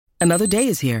Another day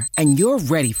is here, and you're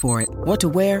ready for it. What to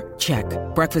wear? Check.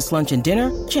 Breakfast, lunch, and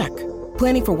dinner? Check.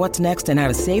 Planning for what's next and how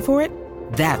to save for it?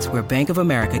 That's where Bank of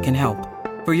America can help.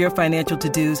 For your financial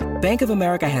to-dos, Bank of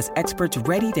America has experts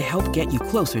ready to help get you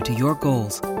closer to your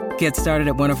goals. Get started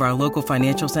at one of our local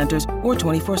financial centers or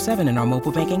 24/7 in our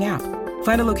mobile banking app.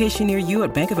 Find a location near you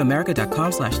at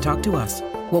bankofamerica.com/talktous.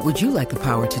 What would you like the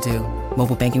power to do?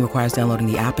 Mobile banking requires downloading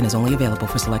the app and is only available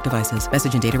for select devices.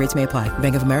 Message and data rates may apply.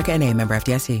 Bank of America N.A., member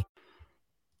FDIC.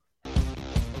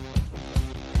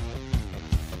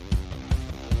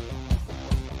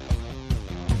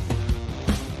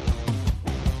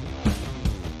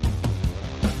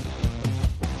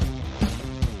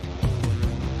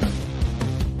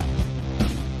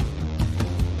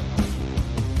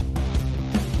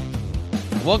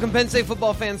 Welcome, Penn State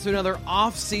football fans, to another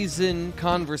off-season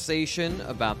conversation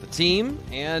about the team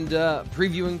and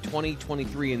previewing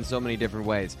 2023 in so many different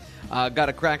ways. Got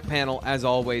a crack panel, as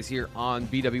always, here on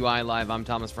BWI Live. I'm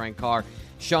Thomas Frank Carr,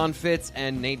 Sean Fitz,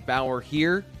 and Nate Bauer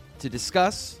here to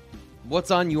discuss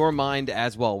what's on your mind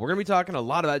as well. We're going to be talking a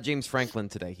lot about James Franklin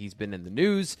today. He's been in the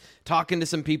news, talking to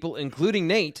some people, including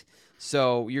Nate.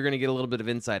 So you're going to get a little bit of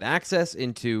inside access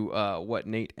into what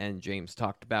Nate and James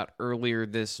talked about earlier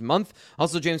this month.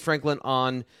 Also, James Franklin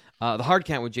on the Hard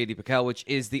Count with J.D. Pickell, which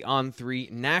is the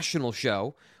On3 national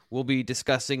show. We'll be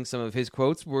discussing some of his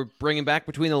quotes. We're bringing back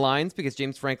Between the Lines because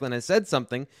James Franklin has said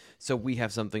something, so we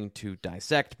have something to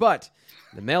dissect. But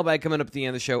the mailbag coming up at the end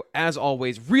of the show, as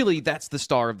always, really that's the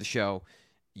star of the show.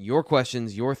 Your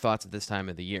questions, your thoughts at this time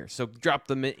of the year. So drop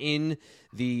them in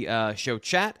the show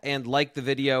chat and like the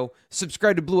video.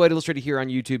 Subscribe to Blue Eyed Illustrated here on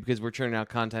YouTube because we're churning out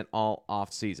content all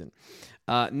off season.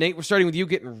 Nate, we're starting with you,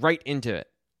 getting right into it.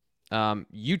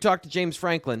 You talked to James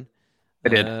Franklin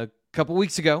a couple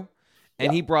weeks ago,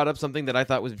 and he brought up something that I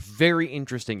thought was very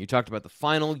interesting. You talked about the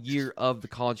final year of the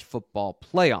college football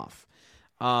playoff.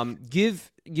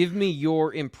 Give me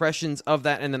your impressions of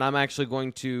that, and then I'm actually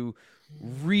going to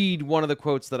read one of the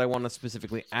quotes that I want to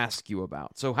specifically ask you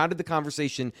about. So how did the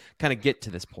conversation kind of get to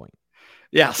this point?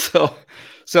 Yeah, so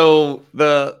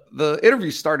the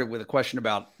interview started with a question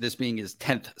about this being his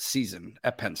 10th season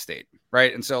at Penn State,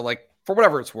 right? And so, like, for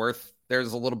whatever it's worth,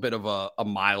 there's a little bit of a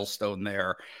milestone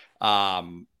there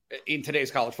in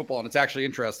today's college football. And it's actually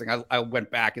interesting. I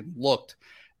went back and looked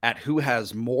at who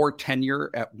has more tenure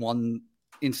at one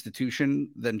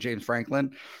institution than James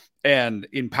Franklin. And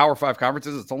in Power 5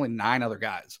 conferences, it's only 9 other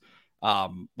guys,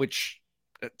 which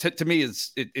to me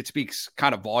it speaks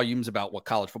kind of volumes about what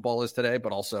college football is today,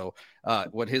 but also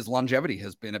what his longevity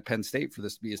has been at Penn State for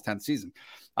this to be his 10th season.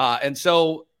 And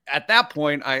so at that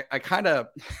point, I kind of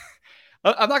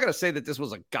I'm not going to say that this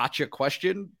was a gotcha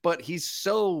question, but he's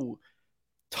so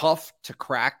tough to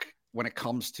crack when it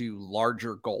comes to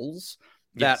larger goals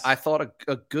that I thought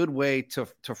a good way to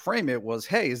frame it was,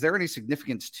 hey, is there any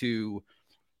significance to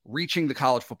reaching the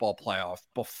college football playoff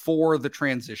before the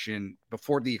transition,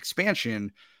 before the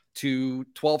expansion to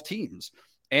 12 teams?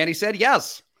 And he said,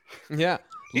 yes. Yeah.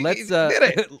 Let's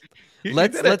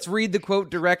read the quote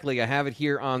directly. I have it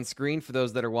here on screen for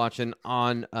those that are watching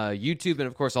on YouTube. And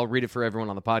of course, I'll read it for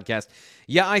everyone on the podcast.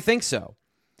 Yeah, I think so.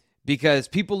 Because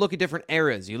people look at different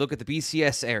eras. You look at the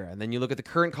BCS era, and then you look at the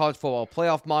current college football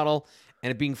playoff model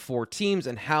and it being 4 teams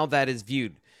and how that is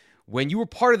viewed. When you were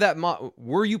part of that,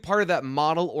 were you part of that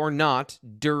model or not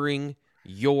during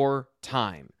your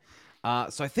time?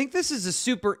 So I think this is a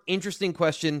super interesting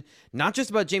question, not just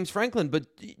about James Franklin, but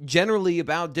generally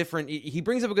about different. He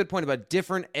brings up a good point about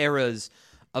different eras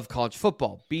of college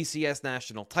football. BCS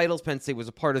national titles. Penn State was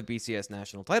a part of BCS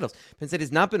national titles. Penn State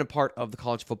has not been a part of the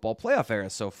college football playoff era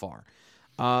so far.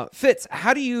 Fitz,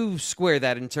 how do you square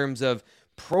that in terms of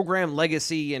program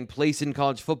legacy and place in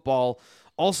college football?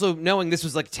 Also, knowing this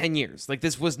was like 10 years, like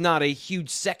this was not a huge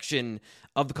section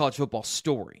of the college football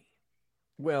story.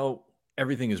 Well,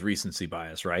 everything is recency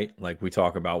bias, right? Like we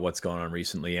talk about what's going on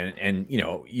recently. And you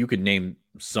know, you could name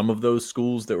some of those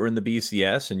schools that were in the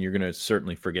BCS, and you're going to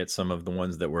certainly forget some of the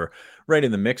ones that were right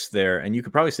in the mix there. And you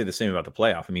could probably say the same about the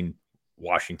playoff. I mean,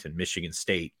 Washington, Michigan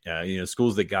State,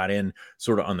 schools that got in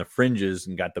sort of on the fringes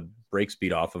and got the brakes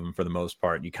beat off of them for the most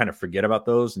part. You kind of forget about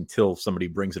those until somebody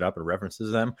brings it up and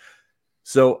references them.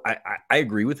 So I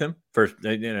agree with him. First,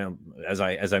 as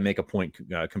I make a point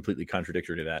completely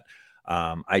contradictory to that,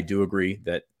 I do agree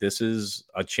that this is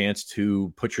a chance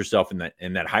to put yourself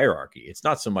in that hierarchy. It's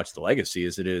not so much the legacy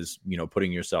as it is,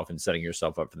 putting yourself and setting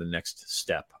yourself up for the next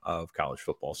step of college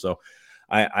football. So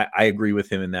I agree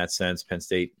with him in that sense. Penn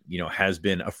State, has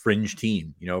been a fringe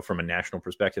team, from a national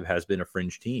perspective, has been a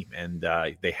fringe team. And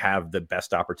they have the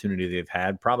best opportunity they've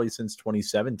had probably since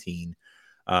 2017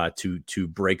 to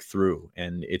break through.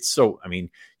 And it's so, I mean,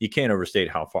 you can't overstate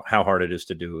how hard it is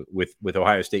to do with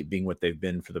Ohio State being what they've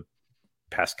been for the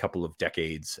past couple of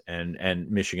decades, and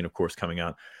Michigan, of course, coming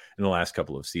out in the last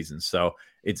couple of seasons. So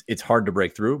it's hard to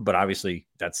break through, but obviously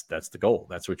that's the goal.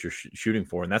 That's what you're shooting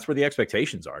for. And that's where the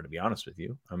expectations are, to be honest with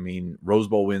you. I mean, Rose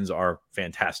Bowl wins are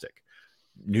fantastic.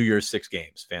 New Year's 6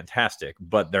 games, fantastic,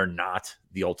 but they're not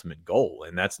the ultimate goal.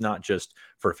 And that's not just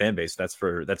for a fan base, that's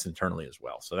internally as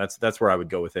well. So that's where I would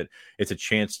go with it. It's a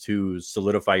chance to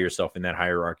solidify yourself in that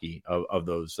hierarchy of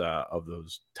those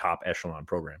top echelon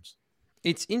programs.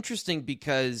 It's interesting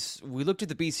because we looked at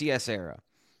the BCS era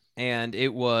and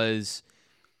it was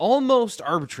almost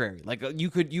arbitrary. Like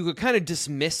you could kind of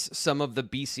dismiss some of the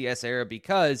BCS era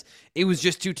because it was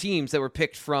just 2 teams that were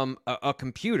picked from a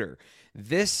computer.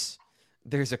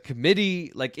 There's a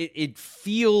committee, like it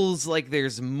feels like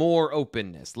there's more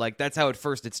openness. Like that's how it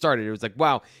started. It was like,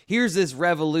 wow, here's this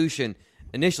revolution.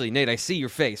 Initially, Nate, I see your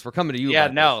face. We're coming to you. Yeah,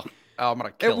 about no. this. Oh, I'm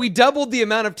going to kill We it. doubled the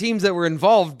amount of teams that were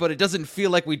involved, but it doesn't feel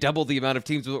like we doubled the amount of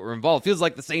teams that were involved. It feels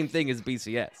like the same thing as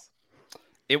BCS.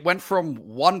 It went from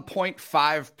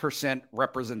 1.5%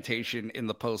 representation in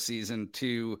the postseason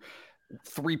to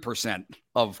 3%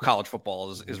 of college football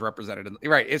is represented.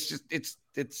 Right.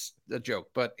 It's a joke.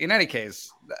 But in any case,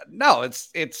 no,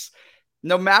 it's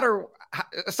no matter how,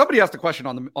 somebody asked a question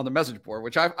on the message board,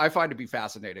 which I find to be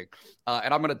fascinating.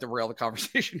 And I'm going to derail the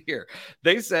conversation here.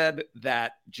 They said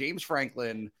that James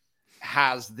Franklin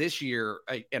has this year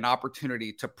an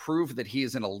opportunity to prove that he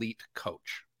is an elite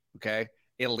coach. Okay.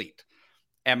 Elite.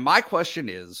 And my question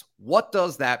is, what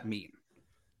does that mean?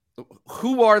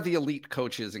 Who are the elite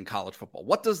coaches in college football?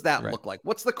 What does that look like?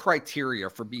 What's the criteria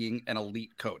for being an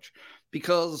elite coach?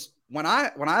 Because when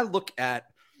I look at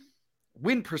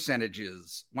win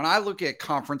percentages, when I look at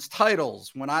conference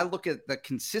titles, when I look at the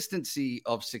consistency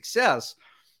of success,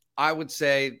 I would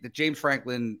say that James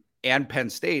Franklin and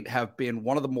Penn State have been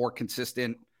one of the more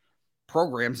consistent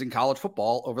programs in college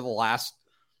football over the last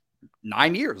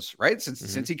 9 years, right?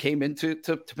 Since he came into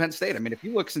Penn State. I mean, if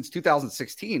you look since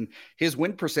 2016, his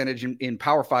win percentage in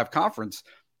Power 5 conference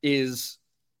is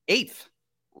 8th,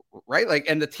 right? Like,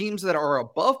 and the teams that are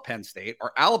above Penn State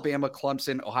are Alabama,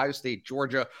 Clemson, Ohio State,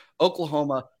 Georgia,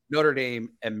 Oklahoma, Notre Dame,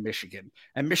 and Michigan.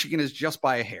 And Michigan is just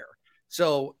by a hair.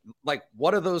 So, like,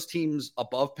 what do those teams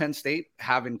above Penn State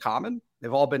have in common?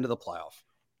 They've all been to the playoff,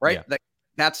 right? Yeah.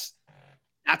 That's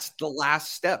the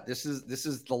last step. This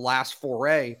is the last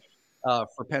foray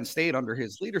for Penn State under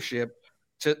his leadership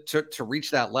to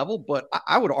reach that level. But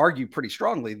I would argue pretty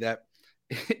strongly that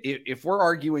if we're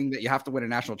arguing that you have to win a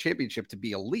national championship to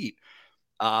be elite,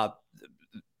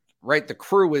 right, the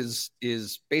crew is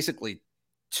basically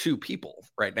 2 people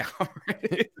right now.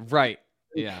 Right. Right.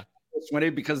 Yeah.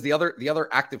 Because the other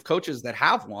active coaches that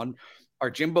have won are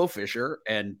Jimbo Fisher,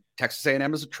 and Texas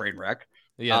A&M is a train wreck.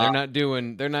 Yeah, they're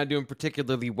not doing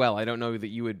particularly well. I don't know that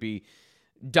you would be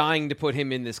dying to put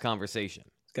him in this conversation.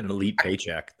 It's got an elite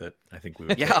paycheck that I think we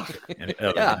would. Yeah.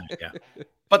 Yeah.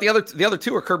 But the other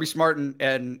 2 are Kirby Smart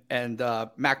and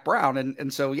Mac Brown.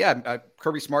 And so,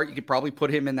 Kirby Smart, you could probably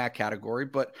put him in that category,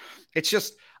 but it's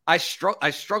just, I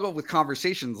struggle with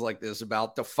conversations like this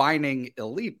about defining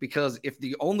elite, because if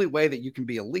the only way that you can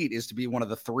be elite is to be one of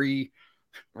the 3,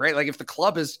 right? Like if the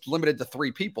club is limited to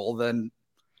 3 people, then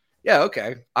yeah,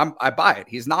 okay, I buy it.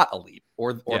 He's not elite,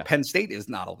 or Penn State is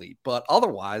not elite. But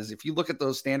otherwise, if you look at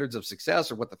those standards of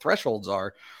success or what the thresholds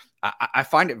are, I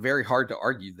find it very hard to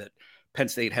argue that Penn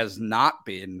State has not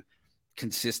been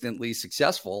consistently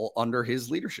successful under his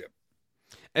leadership.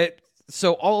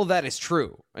 So all of that is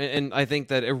true, and I think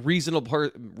that a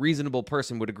reasonable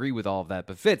person would agree with all of that.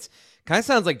 But Fitz, kind of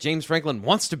sounds like James Franklin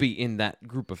wants to be in that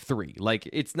group of 3. Like,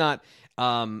 it's not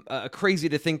crazy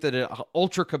to think that an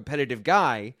ultra competitive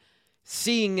guy,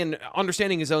 seeing and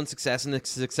understanding his own success and the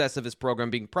success of his program,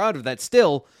 being proud of that,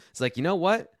 still it's like, you know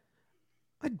what?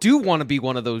 I do want to be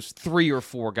one of those 3 or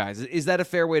 4 guys. Is that a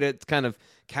fair way to kind of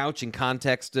couch in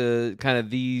context kind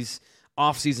of these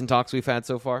off-season talks we've had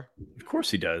so far? Of course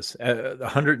he does.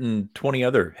 120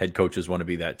 other head coaches want to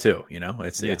be that too. You know,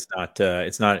 it's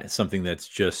not something that's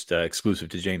just exclusive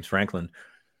to James Franklin,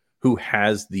 who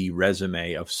has the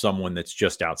resume of someone that's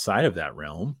just outside of that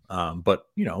realm. But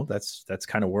you know, that's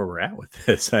kind of where we're at with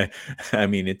this. I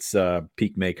mean, it's a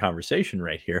peak May conversation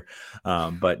right here.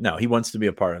 But no, he wants to be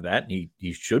a part of that. And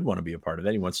he should want to be a part of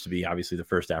that. He wants to be obviously the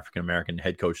first African-American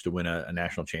head coach to win a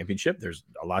national championship. There's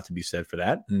a lot to be said for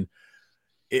that. And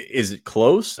is it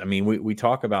close? I mean, we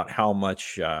talk about how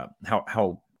much,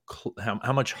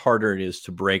 how much harder it is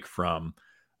to break from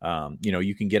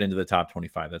You can get into the top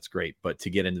 25. That's great. But to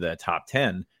get into that top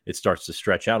 10, it starts to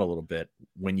stretch out a little bit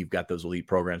when you've got those elite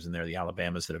programs in there, the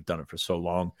Alabamas that have done it for so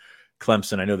long.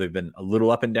 Clemson, I know they've been a little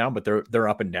up and down, but their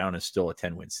up and down is still a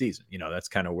 10-win season. That's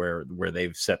kind of where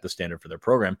they've set the standard for their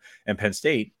program. And Penn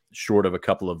State, short of a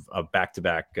couple of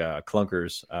back-to-back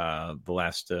clunkers the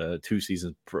last 2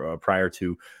 seasons prior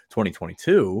to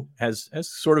 2022, has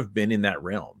sort of been in that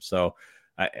realm. So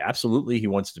absolutely, he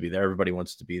wants to be there. Everybody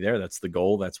wants to be there. That's the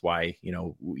goal. That's why,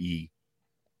 we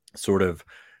sort of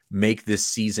make this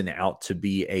season out to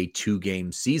be a 2-game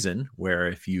season, where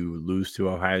if you lose to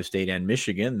Ohio State and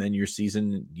Michigan, then your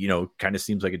season, kind of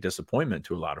seems like a disappointment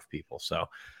to a lot of people. So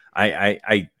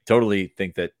I totally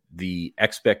think that the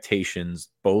expectations,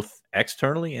 both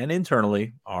externally and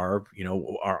internally, are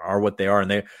what they are.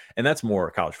 And that's more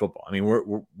college football. I mean,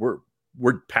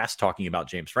 we're past talking about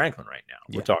James Franklin right now.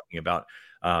 Yeah. We're talking about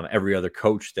every other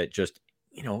coach that just,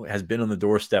 has been on the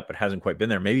doorstep, but hasn't quite been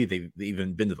there. Maybe they've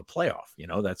even been to the playoff.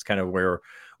 That's kind of where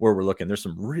we're looking. There's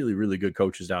some really, really good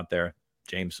coaches out there.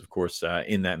 James, of course,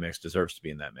 in that mix, deserves to be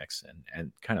in that mix.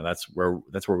 And kind of that's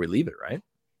where we leave it, right?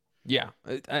 Yeah,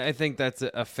 I think that's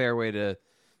a fair way to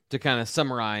kind of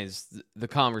summarize the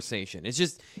conversation.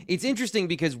 It's interesting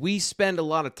because we spend a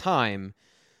lot of time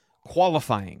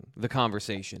qualifying the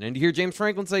conversation. And to hear James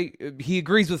Franklin say he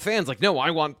agrees with fans, like, no, I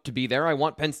want to be there. I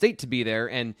want Penn State to be there,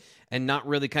 and not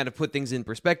really kind of put things in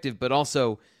perspective, but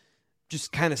also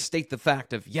just kind of state the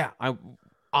fact of, yeah,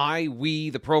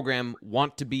 we, the program,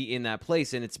 want to be in that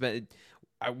place. And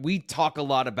we talk a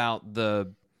lot about the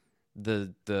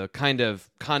kind of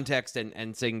context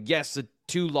and saying, yes,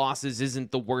 2 losses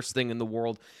isn't the worst thing in the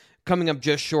world. Coming up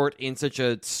just short in such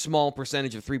a small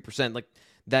percentage of 3%, like,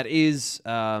 that is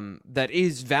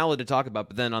valid to talk about.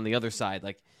 But then on the other side,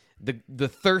 like, the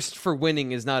thirst for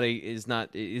winning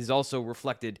is also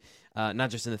reflected not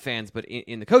just in the fans, but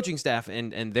in the coaching staff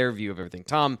and their view of everything.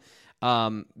 Tom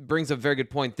brings up a very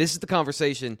good point. This is the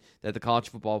conversation that the college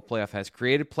football playoff has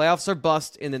created. Playoffs are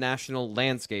bust in the national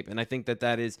landscape, and I think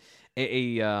that is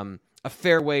a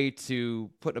fair way to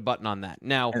put a button on that.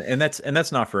 Now, and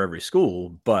that's not for every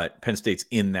school, but Penn State's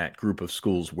in that group of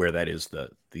schools where that is the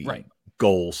right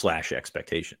goal /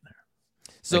 expectation there.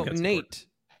 So Nate,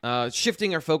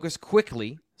 shifting our focus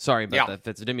quickly. Sorry about that,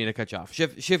 Fitz. I didn't mean to cut you off.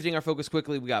 Shifting our focus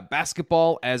quickly, we got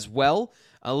basketball as well.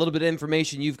 A little bit of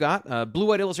information you've got.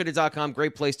 BlueWhiteIllustrated.com,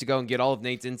 great place to go and get all of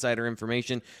Nate's insider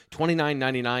information.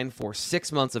 $29.99 for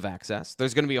 6 months of access.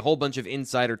 There's going to be a whole bunch of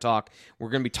insider talk. We're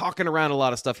going to be talking around a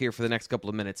lot of stuff here for the next couple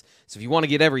of minutes. So if you want to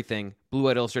get everything,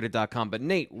 BlueWhiteIllustrated.com. But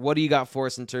Nate, what do you got for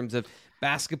us in terms of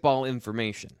basketball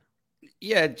information?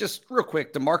 Yeah, just real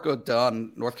quick, DeMarco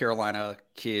Dunn, North Carolina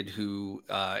kid who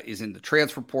is in the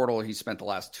transfer portal. He spent the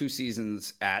last 2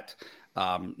 seasons at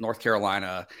North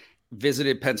Carolina,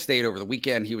 visited Penn State over the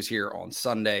weekend. He was here on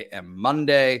Sunday and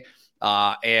Monday.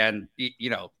 And,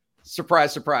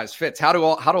 surprise, surprise, Fitz. How do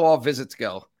all visits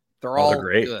go? They're all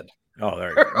great. Good. Oh,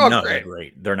 they're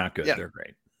great. They're not good. Yeah. They're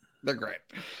great. They're great.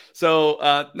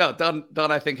 So, no,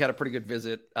 Dunn, I think, had a pretty good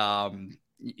visit.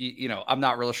 I'm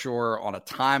not really sure on a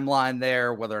timeline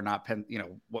there, whether or not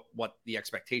what the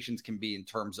expectations can be in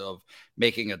terms of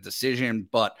making a decision,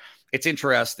 but it's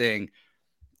interesting.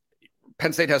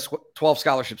 Penn State has 12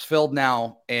 scholarships filled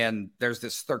now, and there's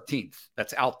this 13th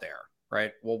that's out there,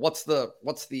 right? Well, what's the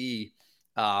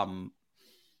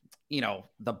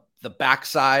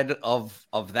backside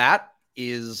of that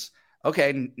is,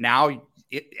 okay, now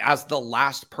as the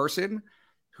last person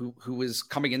who is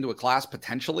coming into a class,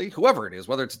 potentially, whoever it is,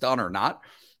 whether it's done or not,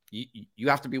 you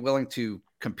have to be willing to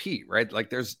compete, right?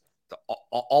 Like, there's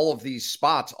all of these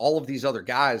spots, all of these other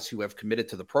guys who have committed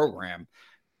to the program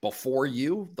before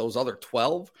you, those other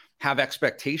 12, have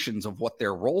expectations of what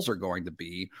their roles are going to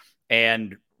be,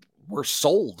 and we're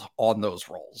sold on those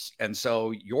roles. And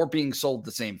so you're being sold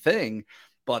the same thing,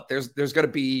 but there's going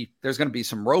to be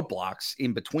some roadblocks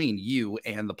in between you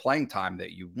and the playing time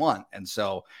that you want. And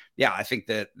so, yeah, I think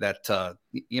that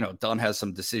Dunn has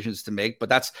some decisions to make, but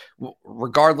that's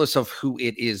regardless of who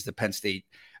it is that Penn State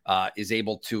is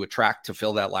able to attract to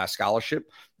fill that last scholarship.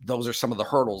 Those are some of the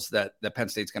hurdles that Penn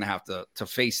State's going to have to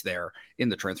face there in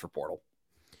the transfer portal.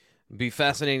 Be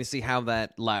fascinating to see how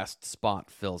that last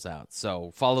spot fills out.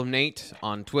 So follow Nate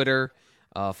on Twitter,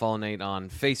 follow Nate on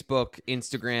Facebook,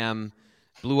 Instagram,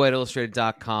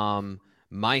 BlueWhiteIllustrated.com,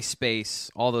 MySpace,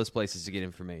 all those places to get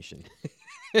information.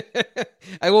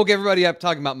 I woke everybody up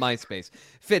talking about MySpace.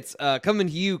 Fitz, coming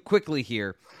to you quickly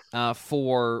here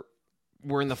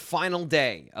we're in the final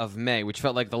day of May, which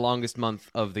felt like the longest month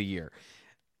of the year.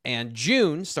 And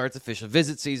June starts official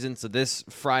visit season. So this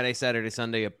Friday, Saturday,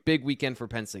 Sunday, a big weekend for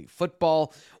Penn State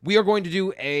football. We are going to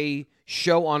do a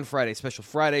show on Friday, special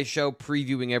Friday show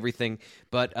previewing everything.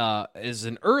 But as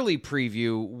an early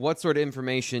preview, what sort of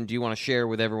information do you want to share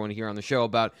with everyone here on the show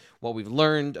about what we've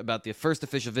learned about the first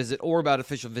official visit or about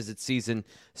official visit season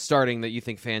starting that you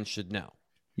think fans should know?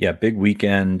 Yeah, big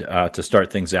weekend to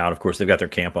start things out. Of course, they've got their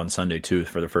camp on Sunday, too,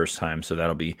 for the first time. So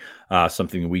that'll be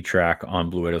something we track on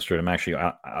Blue White Illustrated. I'm actually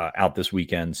out this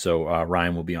weekend, so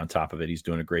Ryan will be on top of it. He's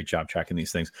doing a great job tracking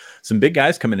these things. Some big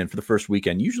guys coming in for the first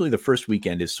weekend. Usually the first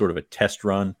weekend is sort of a test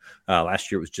run.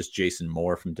 Last year it was just Jason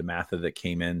Moore from DeMatha that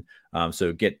came in.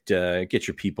 So get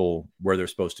your people where they're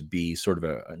supposed to be, sort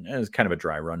of it's kind of a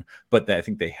dry run. But I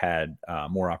think they had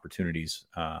more opportunities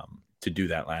to do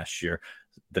that last year.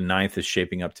 The 9th is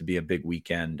shaping up to be a big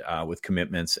weekend with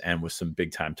commitments and with some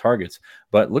big time targets.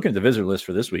 But looking at the visitor list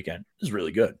for this weekend is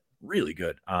really good. Really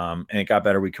good. And it got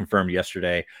better. We confirmed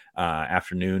yesterday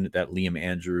afternoon that Liam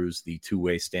Andrews, the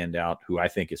two-way standout, who I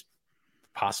think is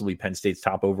possibly Penn State's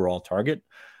top overall target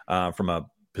from a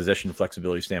possession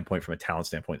flexibility standpoint, from a talent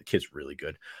standpoint, the kid's really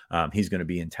good. He's going to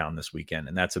be in town this weekend,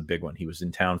 and that's a big one. He was in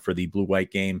town for the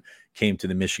blue-white game, came to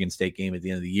the Michigan State game at the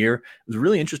end of the year. It was a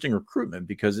really interesting recruitment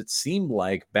because it seemed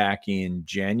like back in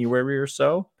January or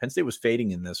so, Penn State was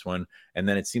fading in this one, and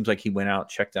then it seems like he went out,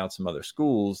 checked out some other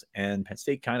schools, and Penn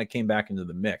State kind of came back into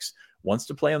the mix. Wants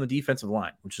to play on the defensive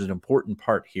line, which is an important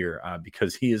part here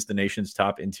because he is the nation's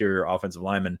top interior offensive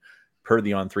lineman per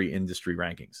the On3 industry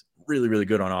rankings. Really, really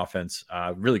good on offense,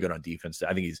 really good on defense.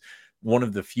 I think he's one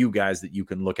of the few guys that you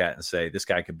can look at and say, this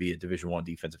guy could be a Division I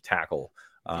defensive tackle,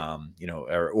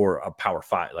 or a Power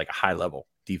 5, like a high level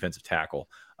defensive tackle.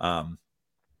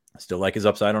 Still like his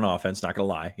upside on offense, not going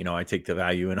to lie. I take the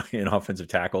value in offensive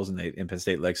tackles, and Penn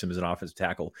State likes him as an offensive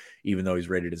tackle, even though he's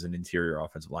rated as an interior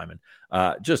offensive lineman.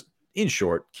 Just in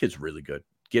short, kid's really good.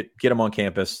 Get him on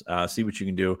campus, see what you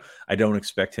can do. I don't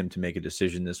expect him to make a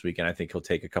decision this weekend. I think he'll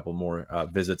take a couple more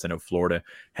visits. I know Florida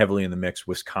heavily in the mix.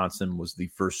 Wisconsin was the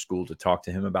first school to talk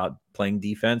to him about playing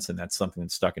defense, and that's something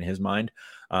that's stuck in his mind.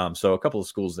 So a couple of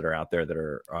schools that are out there that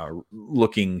are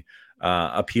looking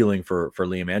appealing for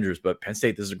Liam Andrews. But Penn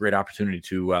State, this is a great opportunity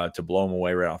to blow him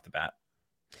away right off the bat.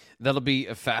 That'll be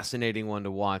a fascinating one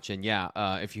to watch. And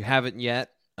if you haven't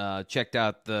yet, checked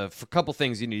out a couple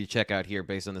things you need to check out here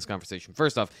based on this conversation.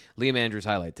 First off, Liam Andrews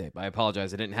highlight tape. I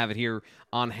apologize. I didn't have it here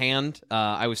on hand.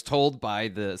 I was told by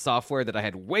the software that I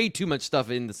had way too much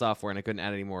stuff in the software and I couldn't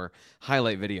add any more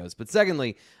highlight videos. But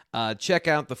secondly, check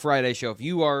out the Friday show. If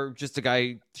you are just a guy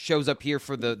who shows up here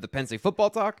for the Penn State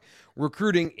football talk,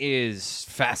 recruiting is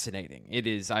fascinating. It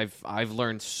is. I've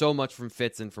learned so much from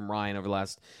Fitz and from Ryan over the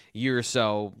last year or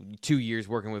so, 2 years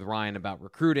working with Ryan about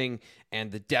recruiting and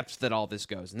the depth that all this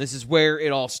goes. And this is where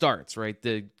it all starts, right?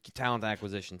 The talent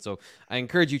acquisition. So I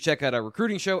encourage you to check out our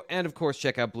recruiting show and, of course,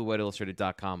 check out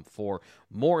BlueWhiteIllustrated.com for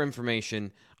more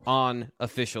information on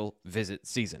official visit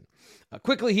season.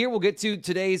 Quickly here, we'll get to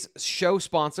today's show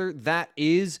sponsor. That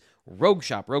is Rogue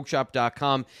Shop.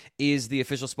 RogueShop.com is the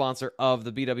official sponsor of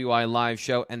the BWI live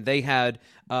show, and they had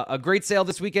a great sale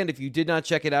this weekend. If you did not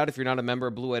check it out, if you're not a member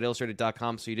of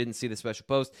BlueWhiteIllustrated.com, so you didn't see the special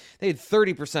post, they had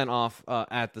 30% off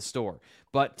at the store.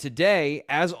 But today,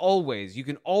 as always, you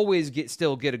can always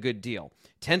still get a good deal.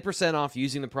 10% off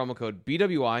using the promo code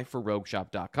BWI for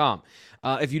RogueShop.com.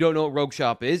 If you don't know what Rogue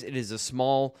Shop is, it is a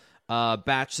small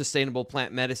batch sustainable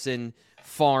plant medicine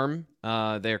farm.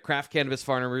 They're craft cannabis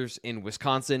farmers in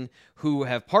Wisconsin who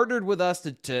have partnered with us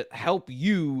to help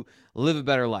you live a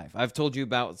better life. I've told you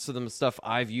about some of the stuff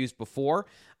I've used before.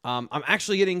 I'm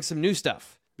actually getting some new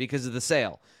stuff because of the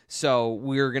sale. So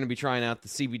we're going to be trying out the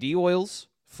CBD oils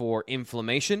for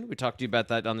inflammation. We talked to you about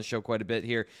that on the show quite a bit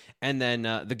here. And then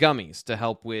the gummies to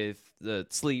help with the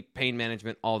sleep, pain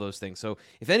management, all those things. So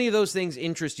if any of those things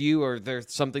interest you or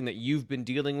there's something that you've been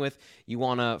dealing with, you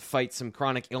want to fight some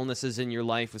chronic illnesses in your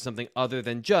life with something other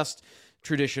than just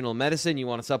traditional medicine, you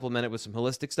want to supplement it with some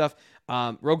holistic stuff,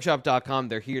 RogueShop.com,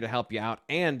 they're here to help you out,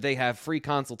 and they have free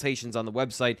consultations on the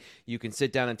website. You can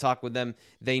sit down and talk with them.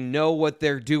 They know what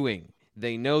they're doing.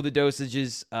 They know the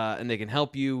dosages, and they can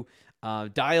help you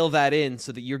dial that in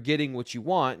so that you're getting what you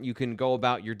want. You can go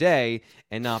about your day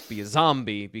and not be a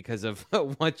zombie because of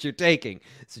what you're taking.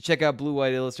 So check out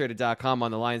BlueWhiteIllustrated.com on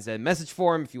the Lions Den message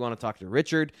forum if you want to talk to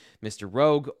Richard, Mr.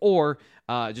 Rogue, or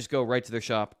just go right to their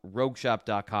shop,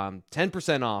 RogueShop.com.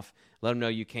 10% off. Let them know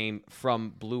you came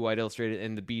from Blue White Illustrated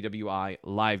and the BWI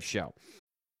live show.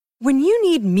 When you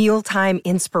need mealtime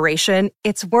inspiration,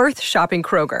 it's worth shopping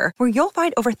Kroger, where you'll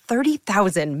find over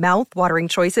 30,000 mouth-watering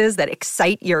choices that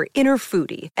excite your inner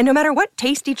foodie. And no matter what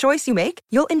tasty choice you make,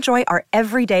 you'll enjoy our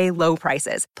everyday low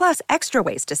prices, plus extra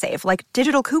ways to save, like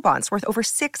digital coupons worth over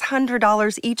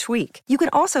 $600 each week. You can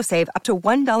also save up to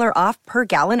 $1 off per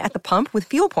gallon at the pump with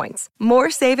fuel points.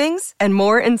 More savings and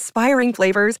more inspiring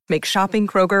flavors make shopping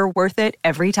Kroger worth it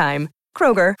every time.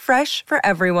 Kroger, fresh for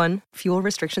everyone. Fuel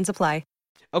restrictions apply.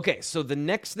 Okay, so the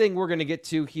next thing we're going to get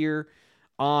to here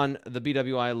on the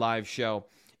BWI live show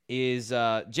is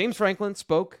James Franklin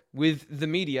spoke with the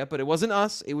media, but it wasn't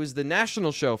us. It was the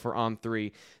national show for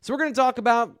On3. So we're going to talk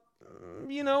about,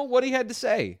 what he had to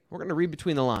say. We're going to read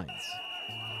between the lines.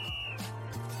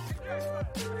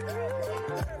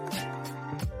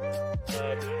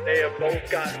 They have both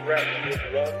gotten reps with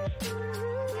runs.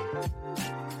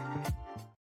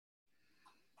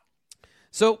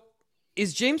 So,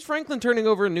 is James Franklin turning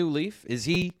over a new leaf? Is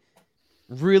he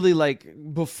really,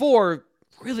 before,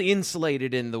 really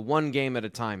insulated in the one game at a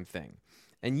time thing?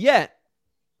 And yet,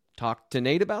 talked to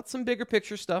Nate about some bigger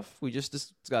picture stuff. We just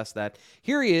discussed that.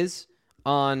 Here he is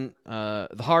on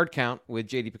the hard count with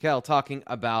JD Piquel talking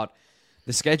about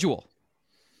the schedule.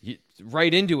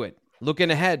 Right into it.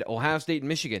 Looking ahead, Ohio State and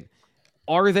Michigan.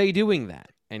 Are they doing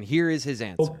that? And here is his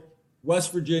answer.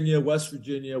 West Virginia, West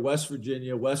Virginia, West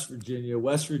Virginia, West Virginia,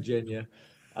 West Virginia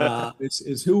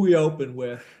is who we open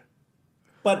with.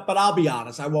 But I'll be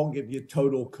honest, I won't give you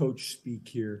total coach speak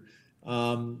here.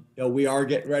 We are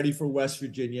getting ready for West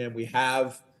Virginia, and we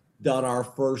have done our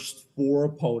first 4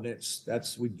 opponents.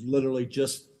 We literally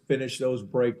just finished those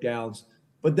breakdowns.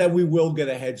 But then we will get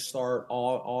a head start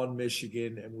on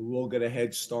Michigan, and we will get a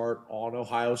head start on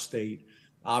Ohio State.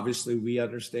 Obviously, we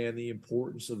understand the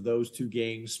importance of those 2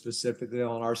 games, specifically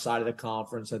on our side of the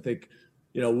conference. I think,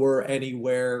 we're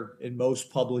anywhere in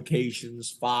most publications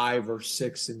 5 or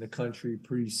 6 in the country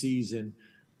preseason.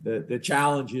 The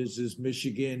challenge is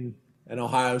Michigan and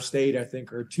Ohio State, I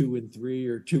think, are 2 and 3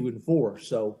 or 2 and 4.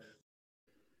 So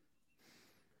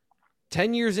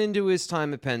 10 years into his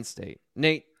time at Penn State.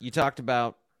 Nate, you talked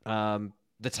about the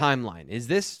timeline. Is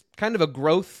this kind of a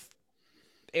growth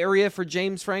area for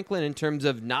James Franklin in terms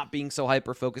of not being so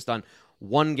hyper-focused on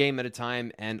one game at a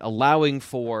time and allowing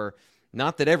for,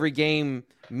 not that every game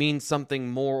means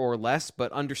something more or less, but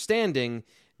understanding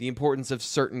the importance of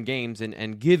certain games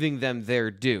and giving them their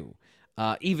due,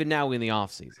 even now in the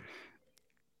offseason?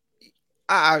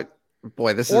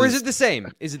 Or is it the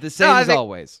same? Is it the same as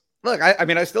always? Look,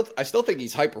 I still think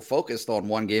he's hyper-focused on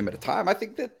one game at a time. I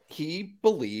think that he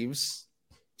believes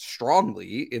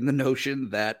strongly in the notion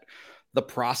that the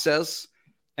process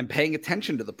and paying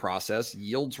attention to the process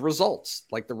yields results.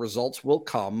 Like, the results will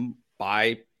come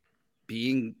by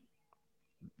being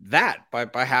that,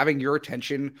 by having your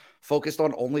attention focused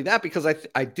on only that, because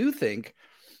I do think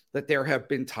that there have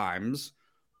been times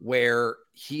where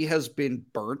he has been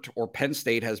burnt, or Penn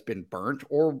State has been burnt,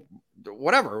 or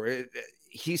whatever.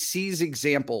 He sees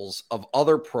examples of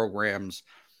other programs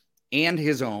and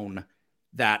his own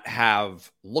that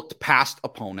have looked past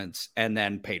opponents and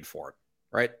then paid for it,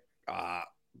 right?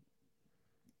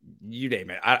 You name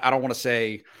it. I don't want to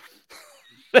say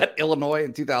that Illinois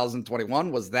in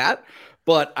 2021 was that,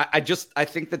 but I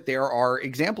think that there are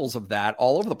examples of that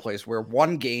all over the place where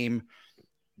one game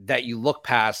that you look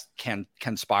past can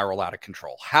spiral out of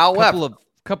control. However,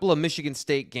 couple of Michigan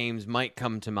State games might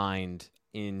come to mind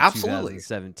in absolutely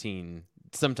 2017,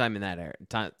 sometime in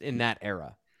that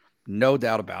era. No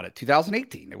doubt about it.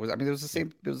 2018. It was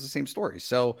the same story.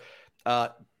 So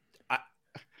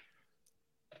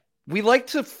we like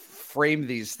to frame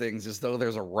these things as though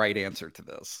there's a right answer to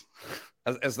this,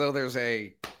 as though there's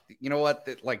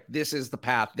this is the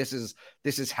path. This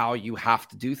is how you have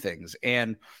to do things.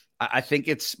 And I think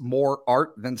it's more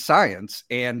art than science.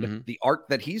 And the art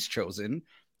that he's chosen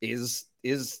is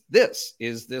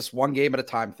this one game at a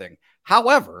time thing.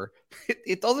 However,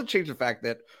 it doesn't change the fact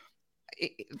that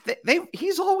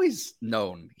he's always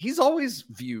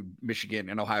viewed Michigan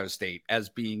and Ohio State as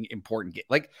being important.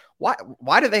 Like,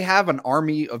 why do they have an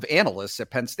army of analysts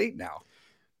at Penn State now?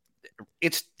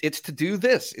 It's to do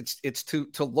this. It's to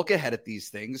look ahead at these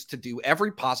things, to do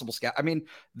every possible scout. I mean,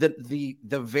 the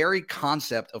very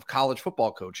concept of college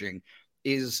football coaching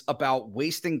is about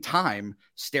wasting time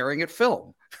staring at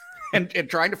film and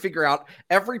trying to figure out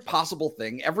every possible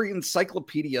thing, every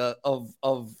encyclopedia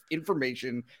of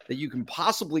information that you can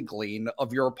possibly glean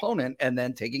of your opponent, and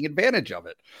then taking advantage of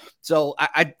it. So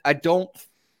I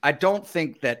don't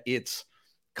think that it's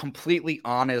completely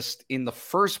honest in the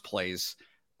first place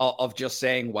of just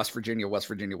saying West Virginia, West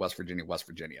Virginia, West Virginia, West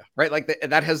Virginia, right? Like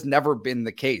that has never been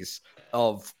the case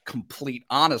of complete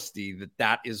honesty,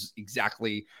 that is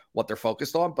exactly what they're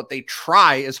focused on, but they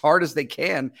try as hard as they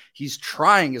can. He's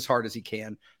trying as hard as he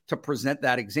can to present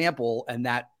that example and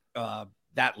that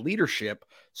leadership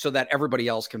so that everybody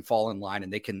else can fall in line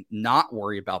and they can not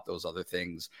worry about those other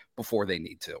things before they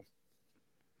need to.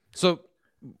 So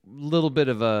little bit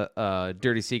of a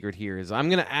dirty secret here is I'm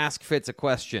going to ask Fitz a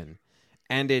question,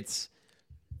 and it's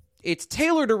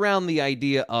tailored around the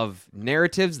idea of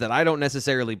narratives that I don't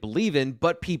necessarily believe in,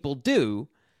 but people do.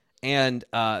 And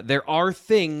there are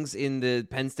things in the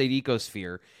Penn State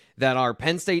ecosphere that are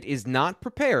Penn State is not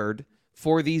prepared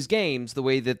for these games the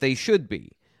way that they should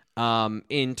be,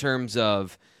 in terms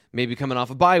of maybe coming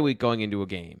off a bye week going into a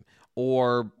game,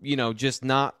 or, just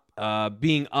not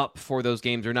being up for those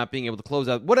games or not being able to close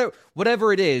out.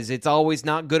 Whatever it is, it's always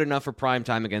not good enough for prime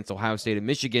time against Ohio State and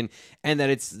Michigan, and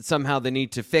that it's somehow the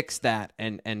need to fix that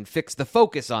and fix the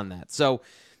focus on that. So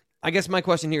I guess my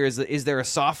question here is there a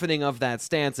softening of that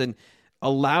stance and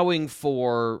allowing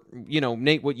for,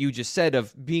 Nate, what you just said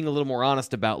of being a little more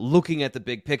honest about looking at the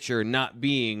big picture and not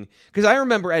being, because I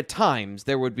remember at times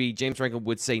there would be, James Franklin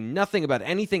would say nothing about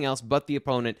anything else but the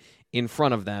opponent in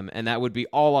front of them, and that would be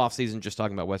all offseason just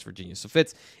talking about West Virginia. So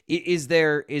Fitz, is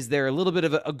there a little bit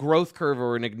of a growth curve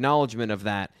or an acknowledgement of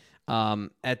that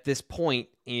at this point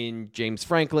in James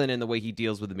Franklin and the way he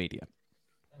deals with the media?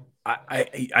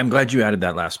 I'm glad you added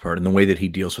that last part and the way that he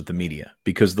deals with the media,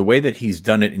 because the way that he's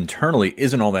done it internally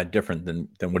isn't all that different than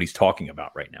what he's talking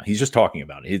about right now. He's just talking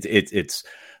about it. It's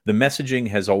the messaging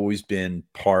has always been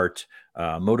part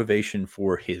motivation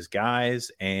for his guys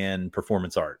and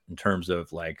performance art in terms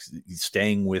of like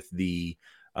staying with the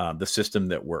system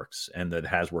that works and that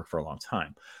has worked for a long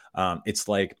time. It's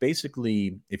like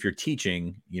basically if you're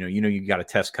teaching, you got a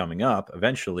test coming up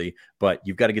eventually, but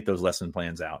you've got to get those lesson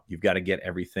plans out. You've got to get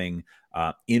everything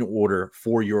in order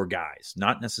for your guys,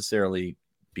 not necessarily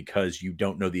because you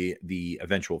don't know the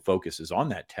eventual focus is on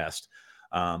that test,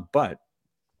 but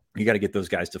you got to get those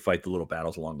guys to fight the little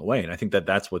battles along the way. And I think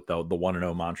that's what the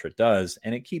 1-0 mantra does.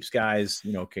 And it keeps guys,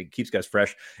 keeps guys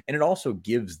fresh. And it also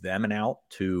gives them an out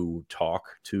to talk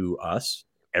to us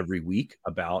every week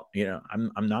about,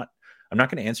 I'm not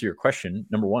going to answer your question,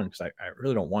 number one, because I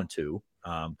really don't want to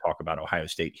talk about Ohio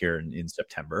State here in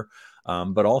September.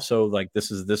 But also like,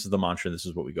 this is the mantra. This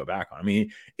is what we go back on. I mean,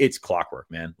 it's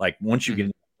clockwork, man. Like once you get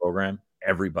into the program,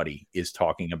 everybody is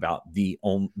talking about the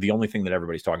only thing that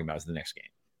everybody's talking about is the next game.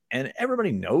 And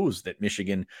everybody knows that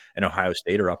Michigan and Ohio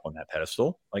State are up on that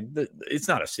pedestal. Like it's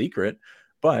not a secret,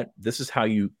 but this is how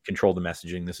you control the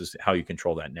messaging. This is how you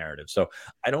control that narrative. So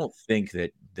I don't think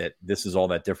that this is all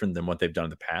that different than what they've done in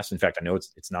the past. In fact, I know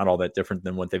it's not all that different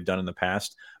than what they've done in the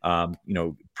past.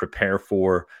 Prepare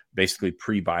for basically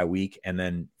pre-bye week and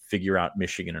then figure out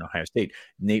Michigan and Ohio State.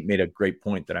 Nate made a great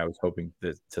point that I was hoping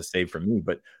to save from you,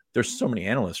 but there's so many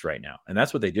analysts right now, and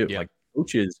that's what they do. Yeah. Like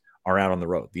coaches are out on the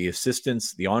road. The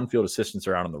assistants, the on-field assistants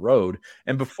are out on the road.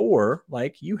 And before,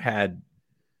 like you had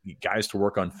guys to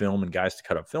work on film and guys to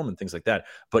cut up film and things like that,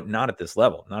 but not at this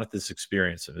level, not at this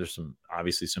experience. And there's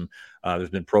obviously there's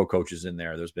been pro coaches in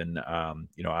there. There's been,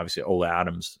 obviously Ola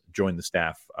Adams joined the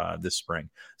staff this spring.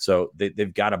 So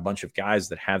they've got a bunch of guys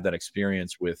that have that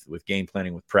experience with game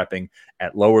planning, with prepping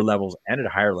at lower levels and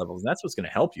at higher levels. And that's what's going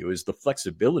to help you is the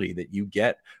flexibility that you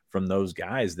get from those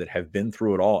guys that have been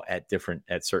through it all at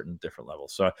certain different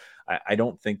levels. So I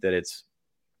don't think that it's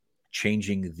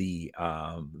changing the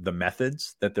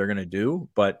methods that they're going to do,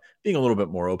 but being a little bit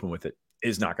more open with it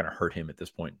is not going to hurt him at this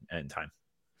point in time.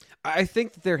 I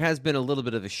think that there has been a little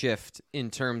bit of a shift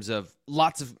in terms of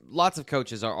lots of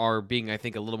coaches are being, I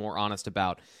think, a little more honest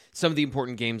about some of the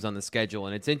important games on the schedule,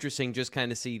 and it's interesting just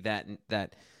kind of see that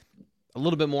a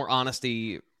little bit more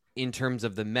honesty in terms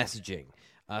of the messaging.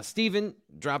 Steven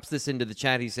drops this into the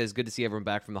chat. He says, good to see everyone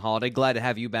back from the holiday. Glad to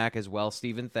have you back as well,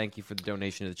 Steven. Thank you for the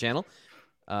donation to the channel.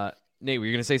 Nate, were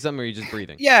you going to say something, or are you just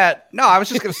breathing? Yeah, no, I was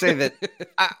just going to say that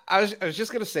I was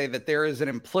just going to say that there is an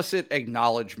implicit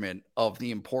acknowledgement of the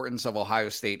importance of Ohio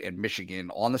State and Michigan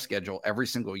on the schedule every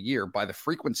single year by the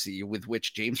frequency with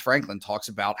which James Franklin talks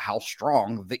about how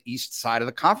strong the east side of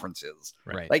the conference is.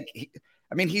 Right. Like,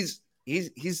 he's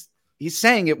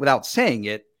saying it without saying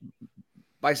it.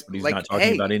 He's not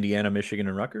talking about Indiana, Michigan,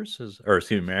 and Rutgers,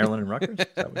 Maryland and Rutgers. Is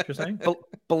that what you're saying?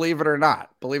 Believe it or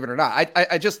not.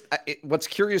 What's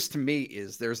curious to me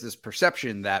is there's this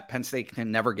perception that Penn State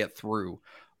can never get through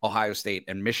Ohio State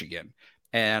and Michigan.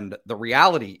 And the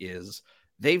reality is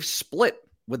they've split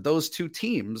with those two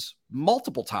teams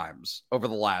multiple times over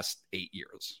the last 8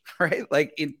 years, right?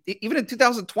 Like even in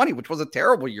 2020, which was a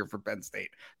terrible year for Penn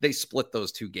State, they split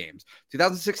those two games.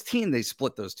 2016, they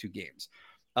split those two games.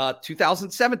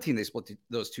 2017, they split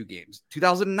those two games.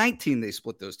 2019, they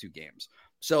split those two games.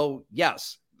 So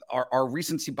yes, our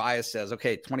recency bias says,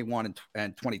 okay, 21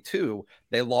 and 22,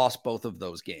 they lost both of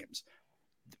those games.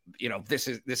 This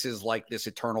is like this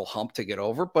eternal hump to get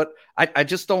over. But I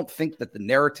just don't think that the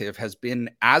narrative has been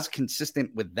as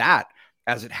consistent with that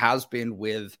as it has been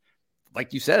with,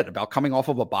 like you said, about coming off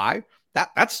of a bye.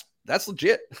 That's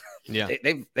legit. Yeah.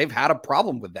 They've had a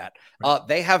problem with that.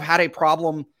 They have had a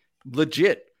problem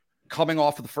legit coming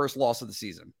off of the first loss of the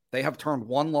season. They have turned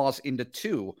one loss into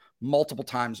two multiple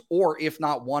times, or if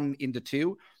not one into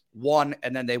two, one,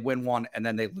 and then they win one, and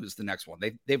then they lose the next one.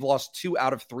 They've lost 2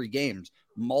 out of 3 games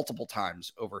multiple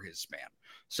times over his span.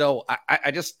 So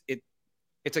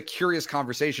it's a curious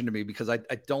conversation to me, because I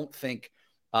don't think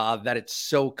that it's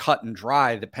so cut and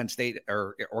dry that Penn State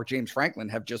or James Franklin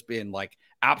have just been like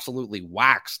absolutely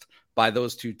waxed by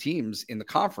those two teams in the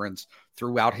conference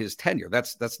throughout his tenure.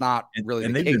 That's not really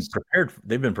the case.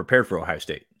 They've been prepared for Ohio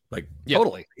State.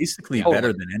 Totally. Basically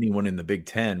better than anyone in the Big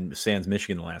Ten, sans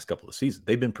Michigan, the last couple of seasons.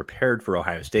 They've been prepared for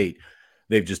Ohio State.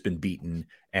 They've just been beaten.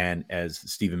 And as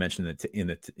Steven mentioned in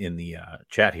the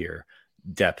chat here,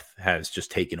 depth has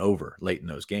just taken over late in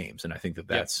those games. And I think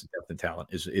that's depth and talent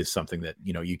is something that,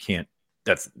 you can't,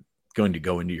 that's going to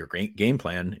go into your game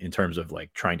plan in terms of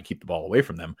like trying to keep the ball away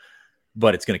from them,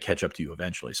 but it's going to catch up to you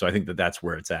eventually. So I think that that's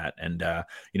where it's at. And,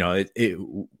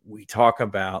 we talk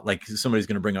about, like, somebody's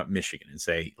going to bring up Michigan and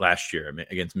say last year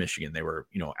against Michigan, they were,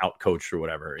 out coached or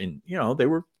whatever. And, they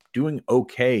were doing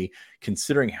okay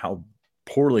considering how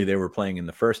poorly they were playing in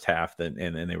the first half,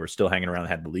 and they were still hanging around and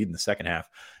had the lead in the second half.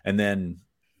 And then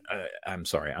I'm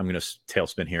sorry, I'm going to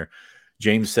tailspin here.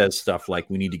 James says stuff like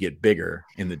we need to get bigger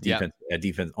in the defense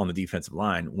on the defensive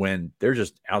line, when they're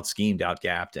just out schemed, out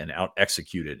gapped, and out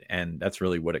executed. And that's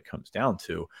really what it comes down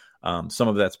to. Some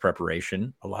of that's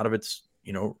preparation. A lot of it's,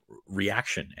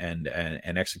 reaction and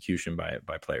execution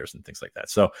by players and things like that.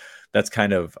 So that's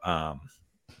kind of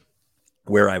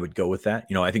where I would go with that.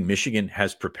 I think Michigan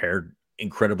has prepared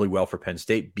incredibly well for Penn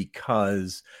State,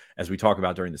 because as we talk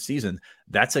about during the season,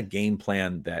 that's a game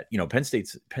plan that, Penn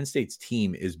State's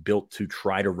team is built to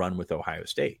try to run with Ohio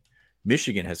State.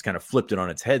 Michigan has kind of flipped it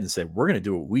on its head and said, we're going to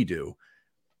do what we do,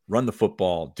 run the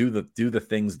football, do the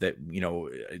things that,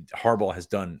 Harbaugh has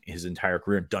done his entire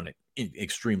career and done it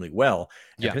extremely well.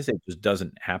 And Penn State just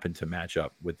doesn't happen to match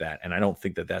up with that. And I don't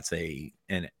think that that's an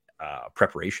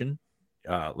preparation,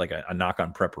 like a knock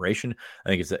on preparation. I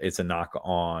think it's a knock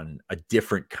on a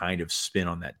different kind of spin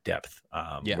on that depth.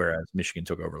 Whereas Michigan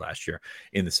took over last year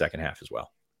in the second half as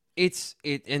well.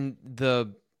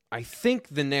 I think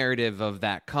the narrative of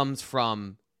that comes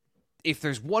from, if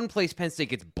there's one place Penn State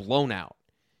gets blown out,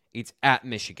 it's at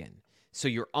Michigan. So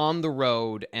you're on the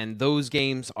road, and those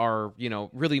games are,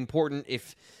 really important.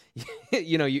 If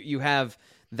you have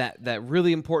that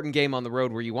really important game on the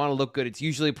road where you want to look good, it's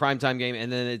usually a primetime game,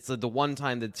 and then it's the one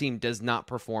time the team does not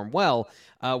perform well,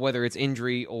 whether it's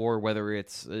injury or whether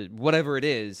it's whatever it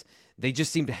is. They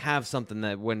just seem to have something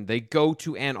that when they go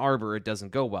to Ann Arbor, it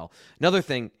doesn't go well. Another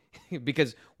thing,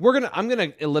 because I'm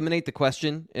gonna eliminate the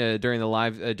question during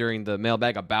the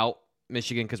mailbag about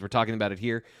Michigan, because we're talking about it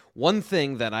here. One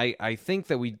thing that I think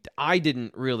that I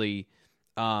didn't really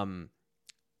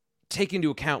take into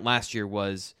account last year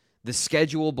was the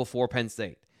schedule before Penn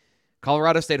State.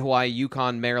 Colorado State, Hawaii,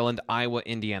 UConn, Maryland, Iowa,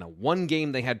 Indiana. One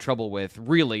game they had trouble with,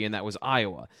 really, and that was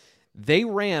Iowa. They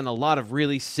ran a lot of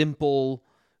really simple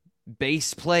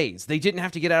base plays. They didn't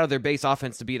have to get out of their base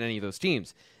offense to beat any of those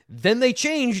teams. Then they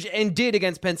changed and did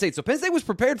against Penn State. So Penn State was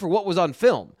prepared for what was on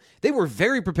film. They were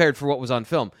very prepared for what was on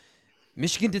film.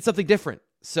 Michigan did something different.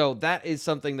 So that is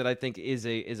something that I think is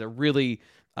a really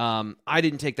I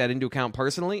didn't take that into account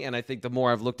personally, and I think the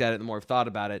more I've looked at it, the more I've thought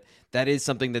about it, that is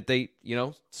something that they,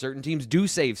 certain teams do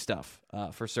save stuff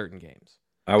for certain games.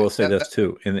 I will say this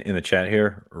too in the chat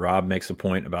here. Rob makes a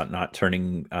point about not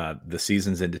turning the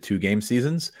seasons into 2-game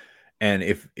seasons, and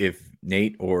if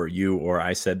Nate or you or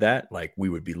I said that, like, we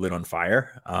would be lit on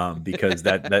fire, because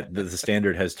that the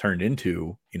standard has turned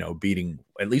into beating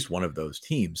at least one of those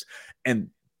teams, and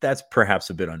that's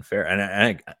perhaps a bit unfair.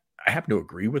 And I happen to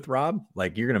agree with Rob.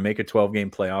 Like, you're going to make a 12-game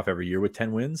playoff every year with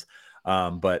 10 wins.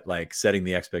 But like, setting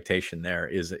the expectation there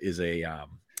is it's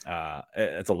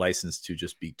a license to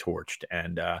just be torched.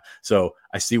 And so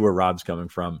I see where Rob's coming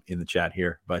from in the chat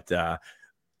here, but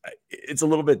it's a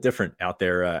little bit different out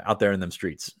there in them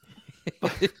streets.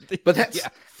 But that's yeah,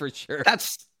 for sure.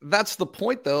 That's the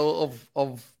point though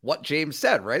of what James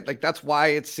said, right? Like that's why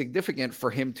it's significant for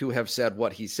him to have said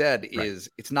what he said is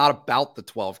it's not about the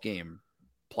 12 game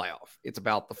playoff. It's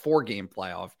about the 4-game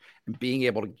playoff and being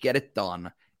able to get it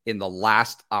done in the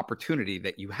last opportunity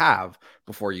that you have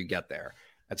before you get there.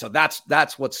 And so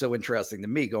that's what's so interesting to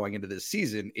me going into this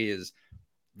season is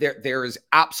there is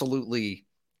absolutely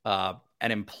an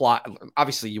implied,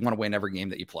 obviously you want to win every game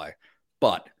that you play,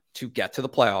 but to get to the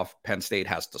playoff, Penn State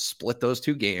has to split those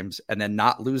 2 games and then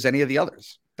not lose any of the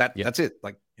others. That's it.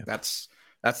 Like that's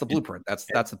the blueprint. That's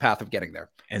the path of getting there.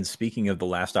 And speaking of the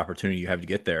last opportunity you have to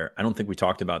get there, I don't think we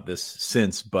talked about this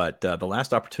since, but the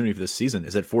last opportunity for this season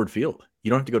is at Ford Field. You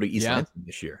don't have to go to East Lansing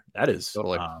this year. That is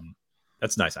totally.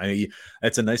 That's nice. I mean,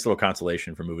 it's a nice little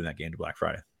consolation for moving that game to Black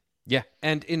Friday. Yeah,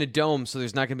 and in a dome, so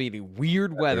there's not going to be any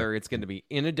weird weather. It's going to be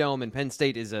in a dome, and Penn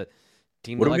State is a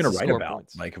team. What are we going to write score about?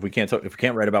 points. Like if we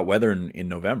can't write about weather in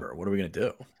November, what are we going to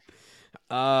do?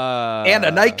 And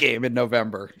a night game in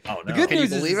November. Oh no! The good news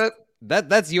believe it?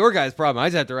 That's your guys' problem. I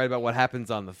just have to write about what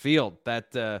happens on the field.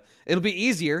 That it'll be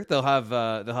easier. They'll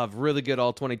have really good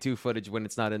all 22 footage when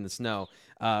it's not in the snow.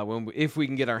 If we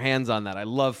can get our hands on that, I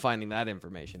love finding that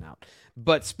information out.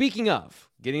 But speaking of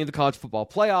getting into college football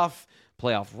playoff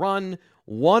run,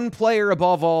 one player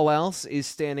above all else is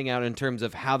standing out in terms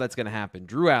of how that's going to happen.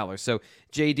 Drew Aller. So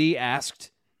JD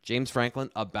asked James Franklin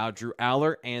about Drew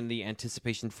Aller and the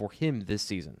anticipation for him this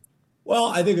season. Well,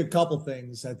 I think a couple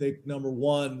things. I think number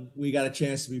one, we got a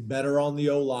chance to be better on the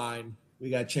O-line. We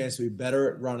got a chance to be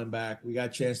better at running back. We got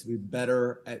a chance to be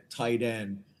better at tight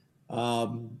end.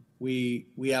 We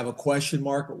have a question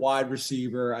mark at wide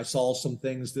receiver. I saw some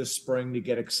things this spring to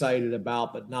get excited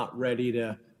about, but not ready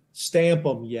to stamp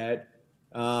them yet.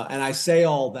 And I say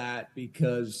all that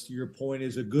because your point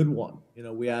is a good one. You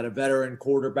know, we had a veteran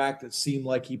quarterback that seemed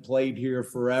like he played here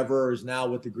forever, is now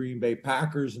with the Green Bay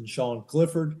Packers and Sean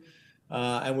Clifford.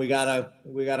 And we got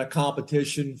a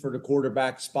competition for the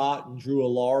quarterback spot, and Drew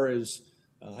Aller is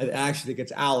I actually think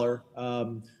it's Aller.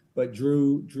 But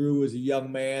Drew is a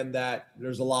young man that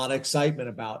there's a lot of excitement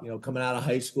about. You know, coming out of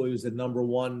high school, he was the number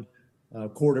 1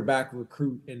 quarterback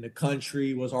recruit in the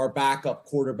country, was our backup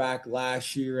quarterback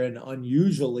last year, and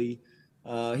unusually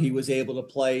he was able to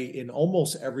play in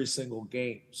almost every single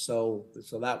game. So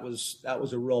that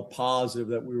was a real positive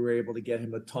that we were able to get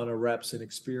him a ton of reps and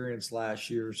experience last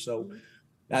year. So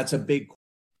that's a big.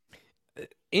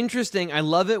 Interesting. I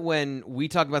love it when we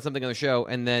talk about something on the show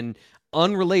and then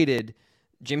unrelated,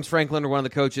 James Franklin or one of the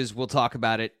coaches will talk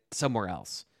about it somewhere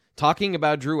else. Talking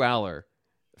about Drew Aller,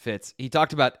 Fitz, he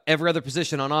talked about every other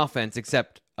position on offense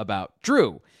except about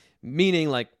Drew, meaning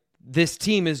like this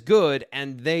team is good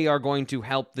and they are going to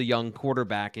help the young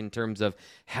quarterback in terms of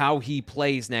how he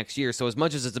plays next year. So as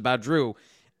much as it's about Drew,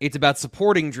 it's about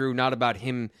supporting Drew, not about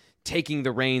him taking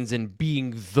the reins and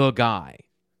being the guy.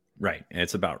 Right. And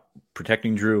it's about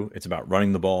protecting Drew. It's about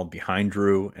running the ball behind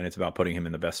Drew. And it's about putting him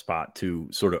in the best spot to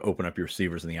sort of open up your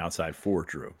receivers on the outside for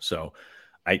Drew. So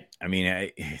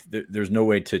there's no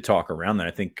way to talk around that.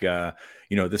 I think,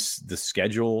 the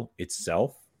schedule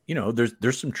itself,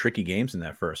 there's some tricky games in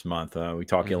that first month. We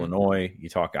talk Illinois, you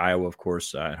talk Iowa, of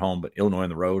course, at home, but Illinois on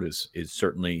the road is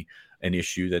certainly an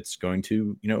issue that's going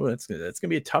to, that's going to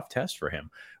be a tough test for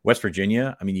him. West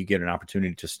Virginia, you get an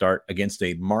opportunity to start against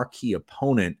a marquee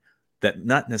opponent that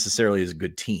not necessarily is a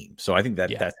good team. So I think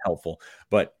that's helpful,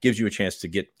 but gives you a chance to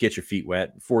get your feet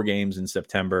wet. 4 games in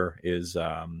September is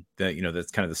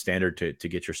that's kind of the standard to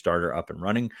get your starter up and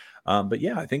running. But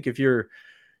yeah, I think if you're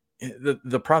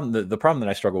the problem that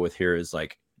I struggle with here is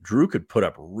like Drew could put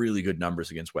up really good numbers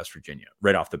against West Virginia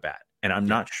right off the bat. And I'm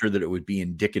not sure that it would be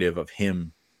indicative of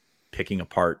him picking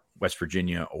apart West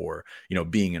Virginia or,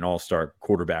 being an all-star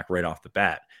quarterback right off the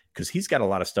bat, because he's got a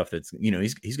lot of stuff that's,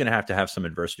 he's going to have some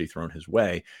adversity thrown his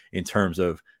way in terms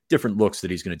of different looks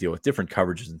that he's going to deal with, different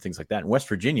coverages and things like that. And West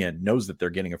Virginia knows that they're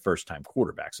getting a first-time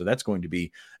quarterback. So that's going to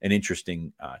be an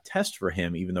interesting test for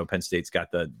him, even though Penn State's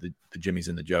got the Jimmies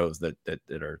and the Joes that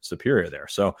are superior there.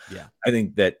 So yeah. I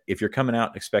think that if you're coming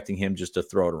out expecting him just to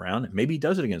throw it around, maybe he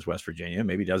does it against West Virginia,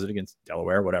 maybe he does it against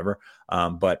Delaware, whatever.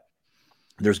 But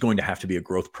there's going to have to be a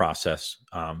growth process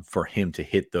for him to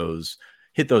hit those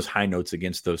high notes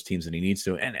against those teams that he needs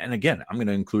to. And again, I'm going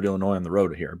to include Illinois on the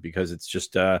road here because it's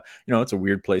just, it's a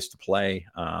weird place to play.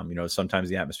 Sometimes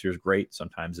the atmosphere is great.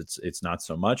 Sometimes it's not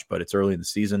so much, but it's early in the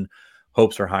season.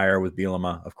 Hopes are higher with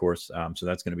Bielema, of course. So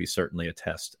that's going to be certainly a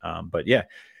test. But yeah,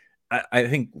 I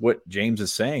think what James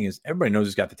is saying is everybody knows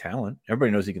he's got the talent.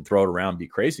 Everybody knows he can throw it around, be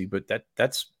crazy, but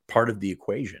that's part of the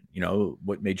equation. You know,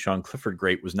 what made Sean Clifford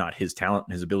great was not his talent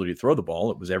and his ability to throw the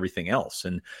ball. It was everything else.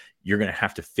 And you're going to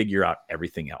have to figure out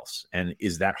everything else. And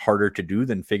is that harder to do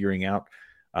than figuring out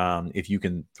if you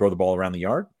can throw the ball around the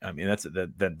yard? I mean, that's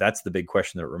the big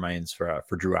question that remains for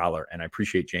Drew Aller. And I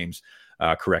appreciate James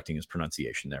correcting his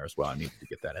pronunciation there as well. I needed to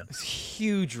get that in. It's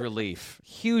huge relief,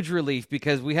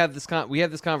 because we have this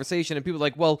conversation, and people are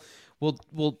like, well,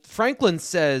 Franklin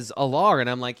says Alar, and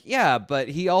I'm like, yeah, but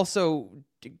he also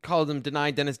called him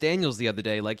denied Dennis Daniels the other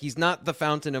day. Like, he's not the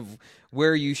fountain of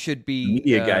where you should be. The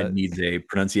media guide needs a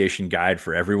pronunciation guide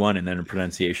for everyone, and then a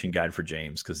pronunciation guide for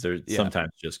James, because they're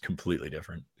sometimes just completely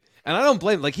different. And I don't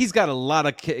blame him. Like, he's got a lot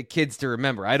of kids to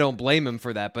remember. I don't blame him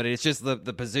for that, but it's just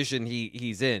the position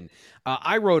he's in.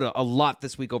 I wrote a lot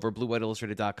this week over at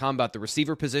BlueWhiteIllustrated.com about the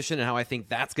receiver position and how I think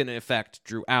that's going to affect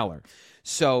Drew Aller.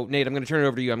 So, Nate, I'm going to turn it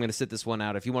over to you. I'm going to sit this one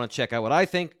out. If you want to check out what I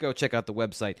think, go check out the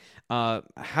website.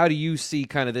 How do you see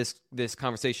kind of this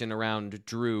conversation around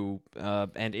Drew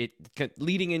and it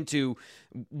leading into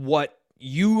what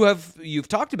you've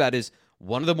talked about is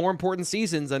one of the more important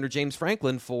seasons under James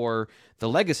Franklin for the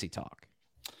legacy talk?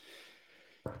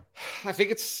 I think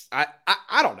it's I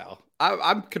don't know.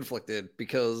 I'm conflicted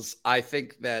because I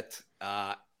think that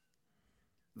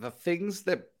the things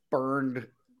that burned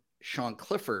Sean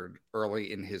Clifford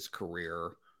early in his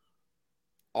career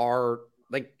are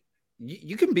like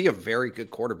you can be a very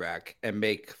good quarterback and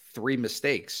make 3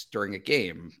 mistakes during a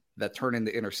game that turn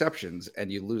into interceptions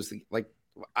and you lose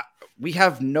we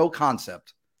have no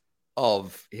concept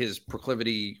of his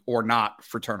proclivity or not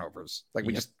for turnovers. Like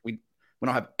we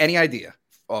don't have any idea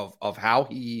of how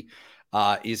he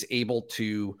is able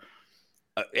to,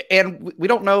 and we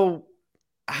don't know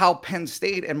how Penn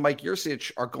State and Mike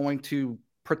Yurcich are going to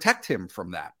protect him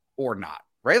from that or not.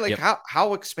 Right. Like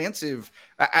how expansive.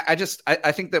 I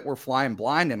think that we're flying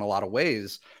blind in a lot of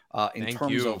ways in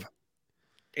terms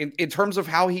of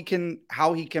how he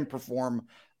can perform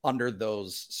under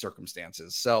those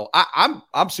circumstances. So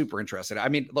I'm super interested. I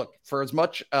mean, look, for as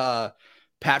much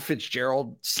Pat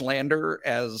Fitzgerald slander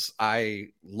as I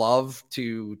love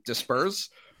to disperse,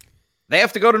 they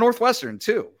have to go to Northwestern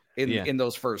too in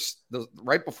those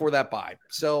right before that bye.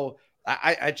 So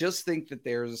I just think that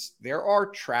there are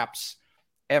traps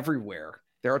everywhere.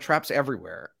 There are traps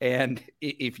everywhere. And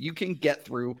if you can get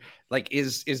through, like,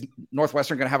 is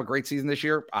Northwestern going to have a great season this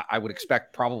year? I would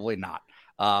expect probably not.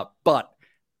 But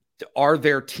are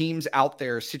there teams out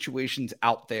there, situations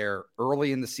out there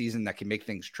early in the season that can make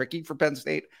things tricky for Penn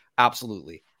State?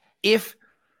 Absolutely. If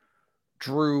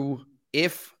Drew,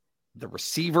 if the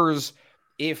receivers,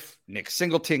 if Nick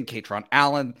Singleton, Katron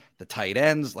Allen, the tight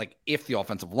ends, like if the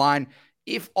offensive line,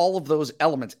 if all of those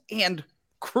elements, and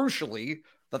crucially,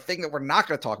 the thing that we're not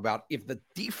going to talk about, if the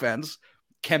defense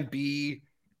can be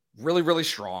really, really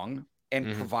strong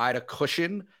and provide a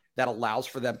cushion that allows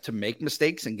for them to make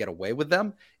mistakes and get away with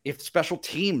them, if special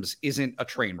teams isn't a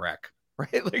train wreck,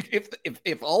 right? Like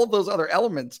if all of those other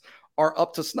elements are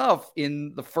up to snuff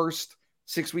in the first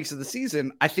 6 weeks of the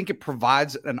season, I think it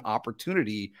provides an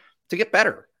opportunity to get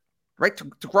better, right?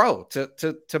 To grow,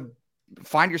 to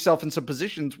find yourself in some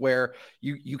positions where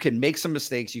you can make some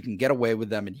mistakes, you can get away with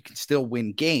them, and you can still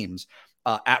win games.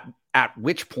 At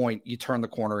which point you turn the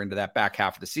corner into that back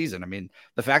half of the season. I mean,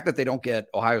 the fact that they don't get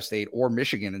Ohio State or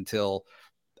Michigan until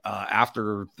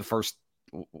after the first,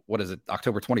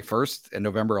 October 21st and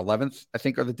November 11th, I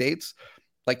think are the dates.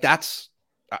 Like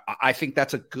I think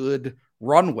that's a good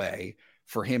runway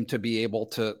for him to be able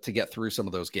to get through some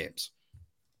of those games.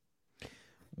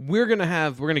 We're going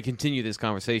to continue this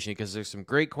conversation because there's some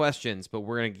great questions, but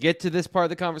we're going to get to this part of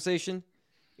the conversation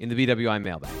in the BWI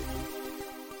mailbag.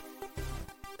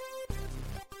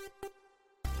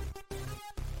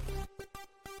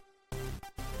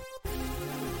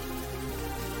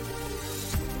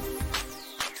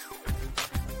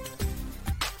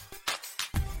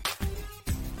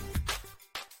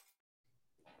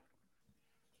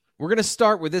 We're going to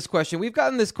start with this question. We've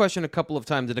gotten this question a couple of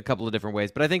times in a couple of different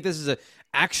ways, but I think this is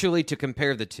actually to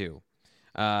compare the two.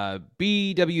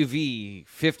 BWV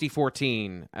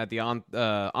 5014 at the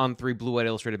On3 Blue White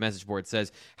Illustrated message board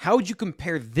says, how would you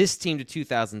compare this team to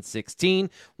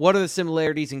 2016? What are the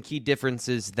similarities and key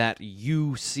differences that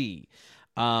you see?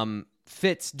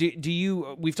 Fitz, do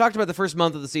you? We've talked about the first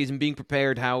month of the season being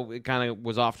prepared, how it kind of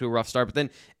was off to a rough start, but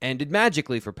then ended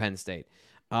magically for Penn State.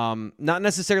 Not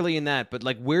necessarily in that, but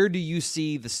like, where do you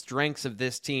see the strengths of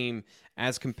this team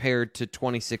as compared to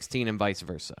 2016 and vice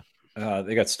versa?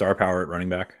 They got star power at running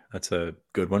back. That's a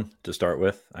good one to start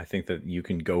with. I think that you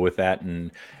can go with that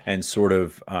and sort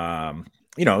of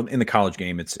in the college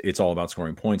game, it's all about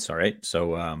scoring points. All right.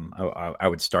 So I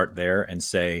would start there and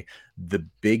say the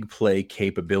big play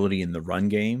capability in the run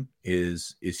game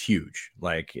is huge,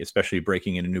 like especially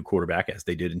breaking in a new quarterback as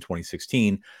they did in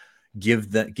 2016.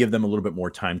 Give them a little bit more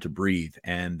time to breathe.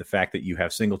 And the fact that you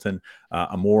have Singleton,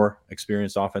 a more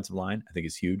experienced offensive line, I think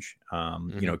is huge.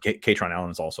 Katron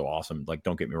Allen is also awesome. Like,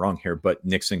 don't get me wrong here, but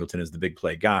Nick Singleton is the big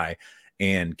play guy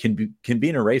and can be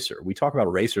an eraser. We talk about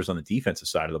erasers on the defensive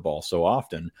side of the ball so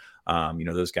often.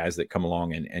 Those guys that come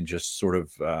along and just sort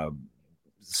of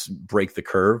break the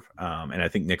curve. And I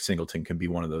think Nick Singleton can be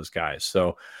one of those guys.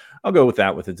 So I'll go with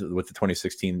that with the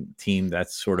 2016 team. That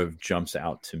sort of jumps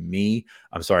out to me.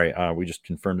 I'm sorry. We just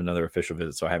confirmed another official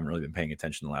visit, so I haven't really been paying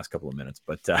attention the last couple of minutes,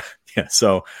 but yeah.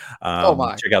 So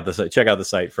check out the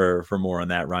site for more on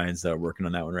that. Ryan's working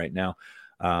on that one right now.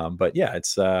 But yeah,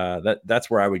 it's that's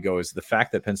where I would go, is the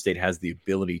fact that Penn State has the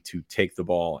ability to take the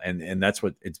ball, and that's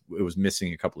what it was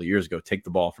missing a couple of years ago. Take the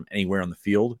ball from anywhere on the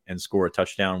field and score a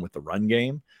touchdown with the run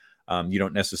game. You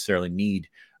don't necessarily need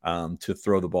to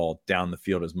throw the ball down the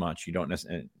field as much. You don't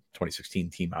necessarily. 2016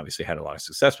 team obviously had a lot of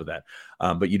success with that,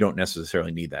 but you don't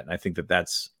necessarily need that. And I think that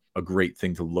that's a great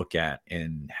thing to look at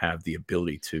and have the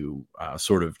ability to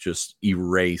sort of just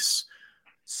erase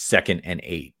 2nd and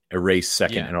 8. Erase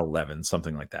 2nd and 11,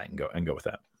 something like that, and go with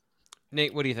that.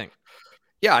 Nate, what do you think?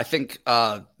 Yeah, I think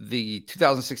the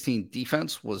 2016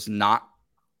 defense was not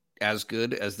as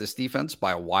good as this defense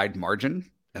by a wide margin.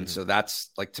 And so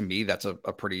that's, like, to me, that's a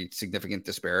pretty significant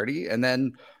disparity. And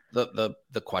then the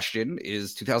question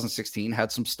is, 2016 had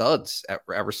some studs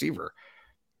at receiver.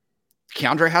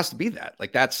 Keandre has to be that.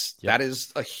 Like, that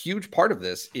is a huge part of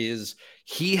this, is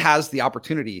he has the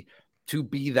opportunity to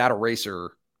be that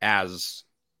eraser as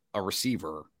a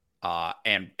receiver.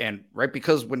 And right,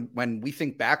 because when we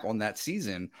think back on that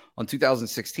season, on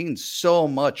 2016, so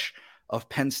much of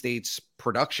Penn State's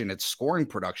production, its scoring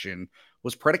production,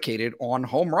 was predicated on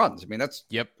home runs. I mean, that's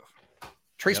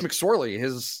Trace McSorley,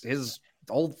 his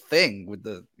old thing with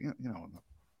the,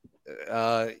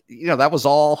 that was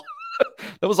all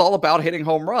that was all about hitting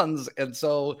home runs. And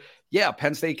so, yeah,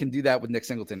 Penn State can do that with Nick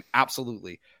Singleton.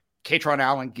 Absolutely. Katron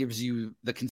Allen gives you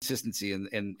the consistency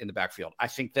in the backfield. I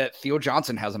think that Theo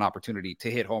Johnson has an opportunity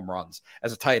to hit home runs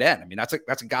as a tight end. I mean,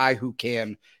 that's a guy who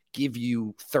can give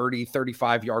you 30,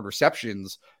 35-yard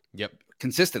receptions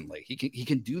consistently. He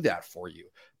can do that for you.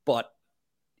 But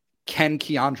can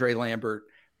Keandre Lambert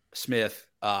Smith,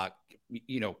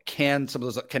 can some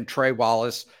of those, can Trey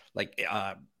Wallace,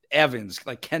 Evans,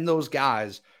 can those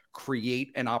guys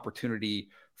create an opportunity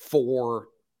for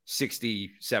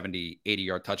 60, 70,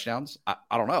 80-yard touchdowns?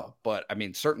 I don't know. But, I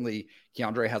mean, certainly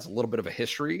Keandre has a little bit of a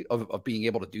history of being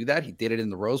able to do that. He did it in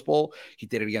the Rose Bowl. He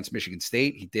did it against Michigan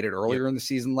State. He did it earlier in the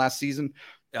season, last season.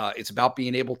 It's about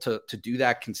being able to do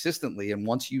that consistently. And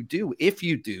once you do, if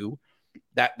you do,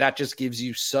 that just gives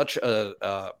you such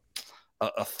a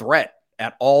threat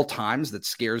at all times that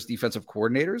scares defensive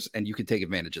coordinators, and you can take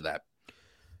advantage of that.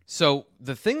 So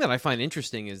the thing that I find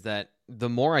interesting is that the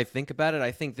more I think about it,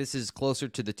 I think this is closer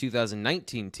to the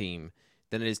 2019 team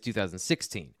than it is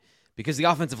 2016, because the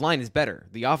offensive line is better.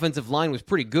 The offensive line was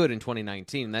pretty good in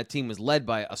 2019, and that team was led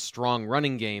by a strong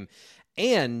running game,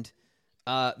 and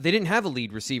they didn't have a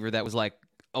lead receiver that was like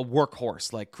a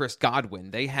workhorse like Chris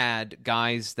Godwin. They had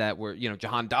guys that were,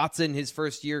 Jahan Dotson, his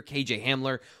first year, KJ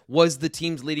Hamler was the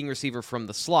team's leading receiver from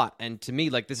the slot. And to me,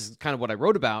 this is kind of what I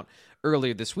wrote about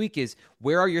earlier this week, is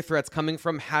where are your threats coming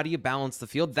from? How do you balance the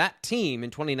field? That team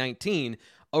in 2019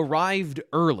 arrived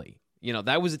early.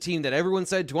 That was a team that everyone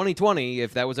said 2020,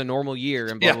 if that was a normal year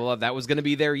and blah, blah, blah, that was going to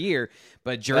be their year.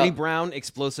 But Journey Brown,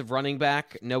 explosive running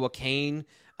back, Noah Cain,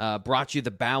 brought you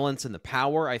the balance and the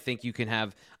power. I think you can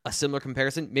have a similar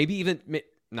comparison,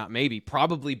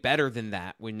 probably better than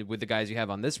that with the guys you have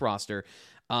on this roster.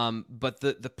 But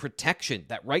the protection,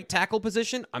 that right tackle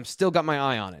position, I'm still got my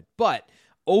eye on it. But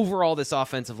overall, this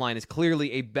offensive line is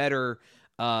clearly a better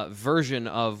version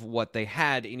of what they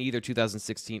had in either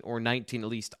 2016 or 19, at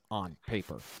least on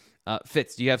paper.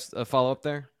 Fitz, do you have a follow-up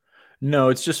there? No,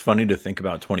 it's just funny to think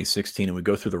about 2016, and we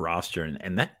go through the roster,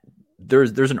 and that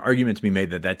there's an argument to be made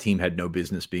that team had no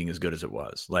business being as good as it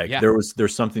was.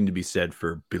 There's something to be said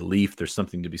for belief. There's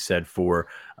something to be said for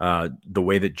the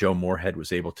way that Joe Moorhead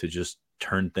was able to just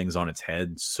turn things on its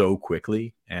head so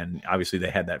quickly. And obviously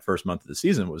they had that first month of the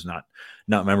season was not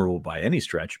memorable by any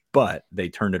stretch, but they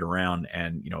turned it around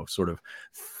and, sort of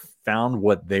found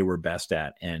what they were best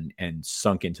at and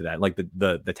sunk into that. Like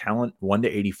the talent 1 to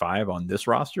 85 on this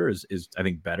roster is I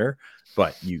think better,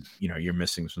 but you're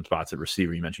missing some spots at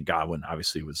receiver. You mentioned Godwin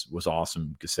obviously was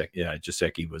awesome.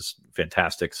 Gesicki was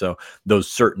fantastic. So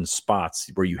those certain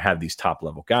spots where you have these top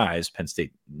level guys, Penn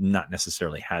State not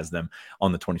necessarily has them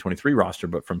on the 2023 roster,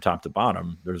 but from top to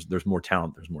bottom, there's more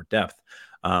talent, there's more depth.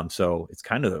 So it's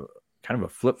kind of a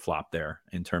flip flop there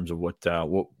in terms of what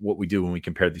we do when we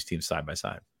compare these teams side by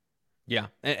side. Yeah,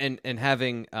 and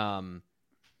having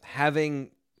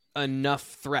enough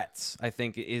threats, I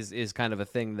think, is kind of a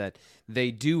thing that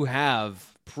they do have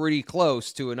pretty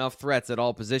close to enough threats at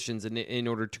all positions in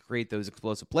order to create those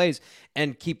explosive plays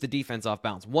and keep the defense off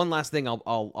balance. One last thing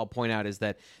I'll point out is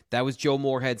that was Joe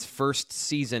Moorhead's first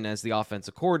season as the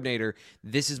offensive coordinator.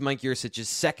 This is Mike Yurcich's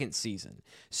second season.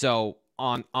 So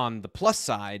on the plus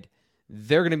side,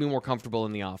 they're going to be more comfortable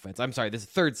in the offense. I'm sorry, this is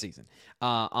third season.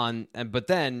 But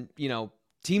then,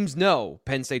 teams know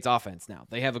Penn State's offense now.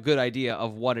 They have a good idea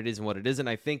of what it is and what it isn't.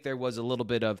 I think there was a little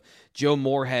bit of Joe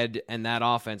Moorhead and that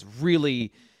offense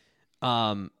really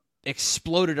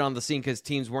exploded on the scene because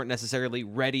teams weren't necessarily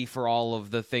ready for all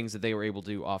of the things that they were able to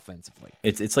do offensively.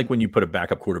 It's like when you put a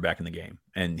backup quarterback in the game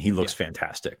and he looks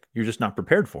fantastic. You're just not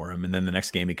prepared for him. And then the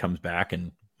next game he comes back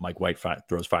and Mike White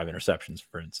throws 5 interceptions,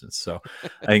 for instance. So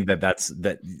I think that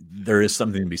there is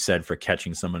something to be said for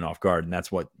catching someone off guard. And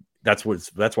that's why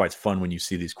it's fun when you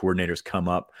see these coordinators come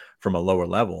up from a lower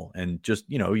level and just,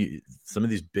 some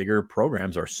of these bigger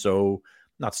programs are so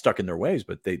not stuck in their ways,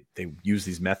 but they use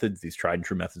these methods, these tried and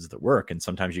true methods that work. And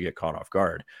sometimes you get caught off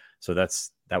guard. So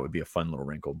that would be a fun little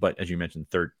wrinkle. But as you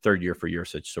mentioned, third year for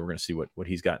Yurcich. So we're going to see what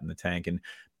he's got in the tank. And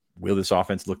will this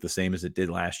offense look the same as it did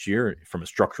last year from a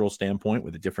structural standpoint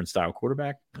with a different style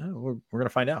quarterback? We're going to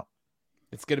find out.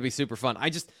 It's going to be super fun.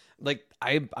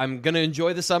 I'm going to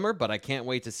enjoy the summer, but I can't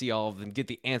wait to see all of them, get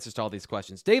the answers to all these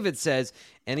questions. David says,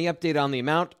 any update on the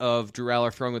amount of Drew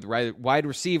Aller throwing with wide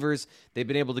receivers they've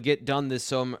been able to get done this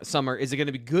summer? Is it going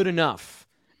to be good enough?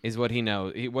 Is what he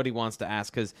wants to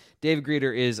ask, because David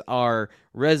Greeter is our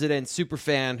resident super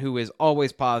fan who is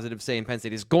always positive, saying Penn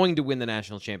State is going to win the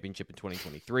national championship in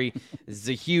 2023. This is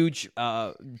a huge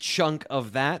chunk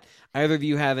of that. Either of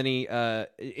you have any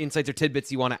insights or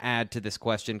tidbits you want to add to this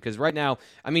question? Because right now,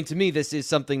 to me, this is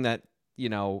something that,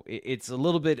 it's a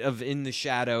little bit of in the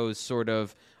shadows, sort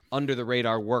of under the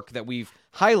radar work that we've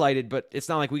highlighted, but it's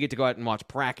not like we get to go out and watch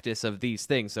practice of these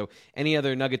things. So any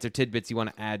other nuggets or tidbits you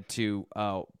want to add to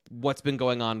what's been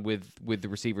going on with the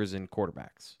receivers and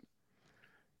quarterbacks?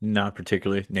 Not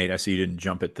particularly. Nate, I see you didn't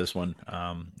jump at this one.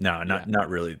 Not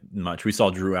really much. We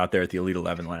saw Drew out there at the Elite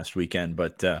 11 last weekend,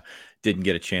 but didn't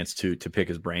get a chance to pick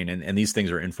his brain. And these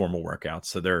things are informal workouts,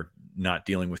 so they're not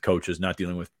dealing with coaches, not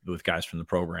dealing with guys from the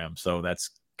program. So that's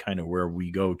kind of where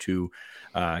we go to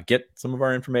get some of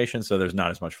our information. So there's not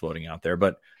as much floating out there,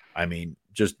 but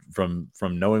just from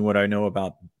knowing what I know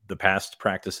about the past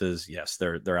practices, yes,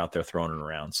 they're out there throwing it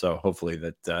around. So hopefully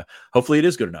it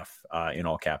is good enough in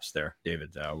all caps there,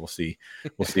 David. We'll see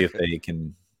if they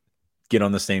can get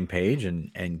on the same page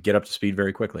and get up to speed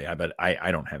very quickly.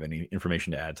 I don't have any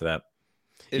information to add to that.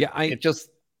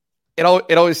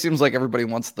 It always seems like everybody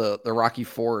wants the Rocky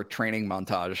IV training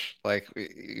montage. Like,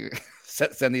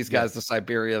 send these guys to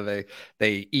Siberia.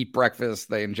 They eat breakfast,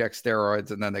 they inject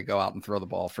steroids, and then they go out and throw the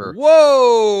ball for.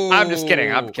 Whoa! I'm just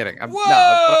kidding.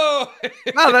 Whoa!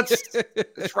 No,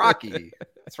 it's Rocky.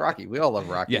 It's Rocky. We all love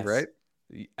Rocky, yes, right?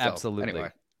 Absolutely. So,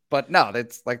 anyway, but no,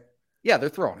 it's like, they're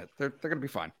throwing it. They're going to be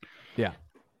fine. Yeah.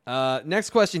 Next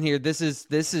question here. This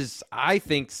is I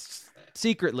think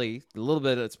secretly a little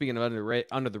bit of, speaking of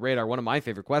under the radar, one of my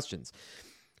favorite questions.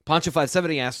 Poncho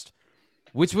 570 asked,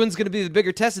 which one's going to be the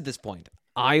bigger test at this point?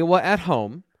 Iowa at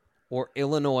home or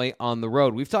Illinois on the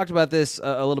road? We've talked about this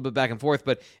a little bit back and forth,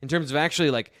 but in terms of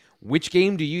actually, like, which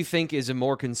game do you think is a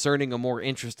more concerning, a more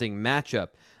interesting matchup?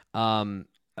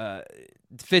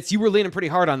 Fitz, you were leaning pretty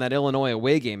hard on that Illinois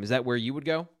away game. Is that where you would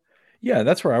go? Yeah,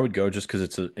 that's where I would go, just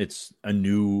because it's a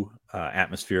new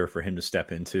atmosphere for him to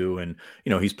step into, and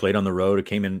he's played on the road. It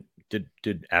came in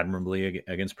did admirably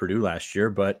against Purdue last year,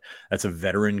 but that's a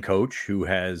veteran coach who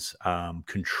has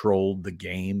controlled the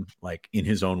game like in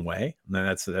his own way. And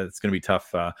that's going to be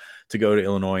tough to go to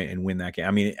Illinois and win that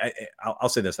game. I'll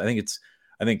say this: I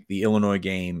think the Illinois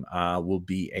game will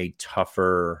be a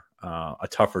tougher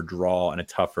draw and a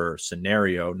tougher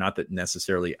scenario. Not that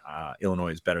necessarily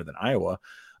Illinois is better than Iowa.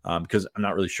 Because I'm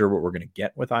not really sure what we're going to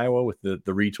get with Iowa with the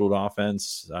retooled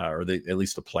offense or at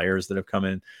least the players that have come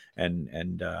in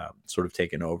and sort of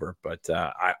taken over. But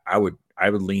I would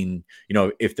lean,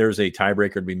 if there's a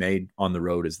tiebreaker to be made on the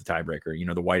road, is the tiebreaker.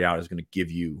 The whiteout is going to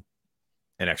give you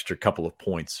an extra couple of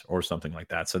points or something like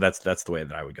that. So that's the way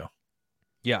that I would go.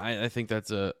 Yeah, I think that's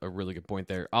a really good point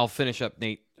there. I'll finish up,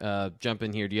 Nate. Jump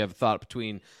in here. Do you have a thought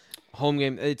between home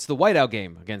game? It's the whiteout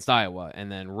game against Iowa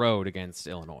and then road against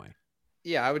Illinois.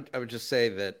 Yeah, I would just say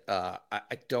that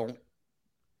I don't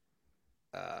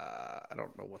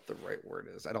know what the right word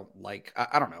is. I don't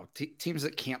know. Teams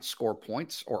that can't score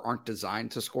points or aren't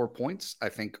designed to score points, I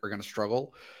think are going to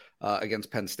struggle against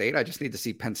Penn State. I just need to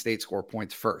see Penn State score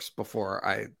points first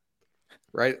before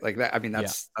right? Like that. I mean,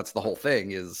 that's the whole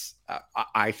thing is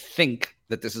I think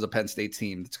that this is a Penn State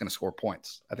team that's going to score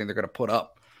points. I think they're going to put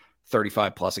up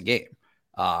 35 plus a game.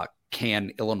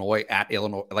 Can Illinois at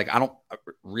Illinois? Like, I don't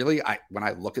really, when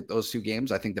I look at those two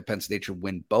games, I think that Penn State should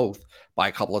win both by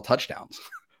a couple of touchdowns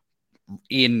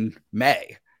in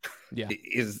May. Yeah.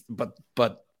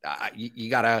 You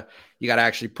gotta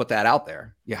actually put that out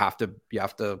there. You have to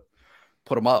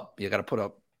put them up. You got to put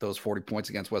up those 40 points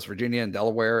against West Virginia and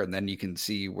Delaware, and then you can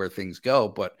see where things go.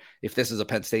 But if this is a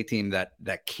Penn State team that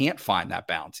can't find that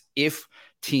balance, if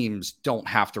teams don't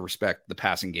have to respect the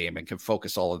passing game and can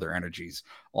focus all of their energies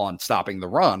on stopping the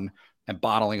run and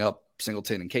bottling up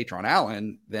Singleton and Katron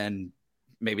Allen, then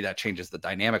maybe that changes the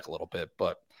dynamic a little bit.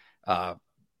 But I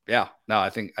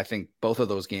think both of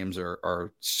those games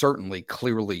are certainly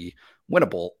clearly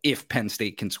winnable if Penn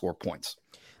State can score points.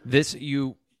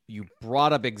 You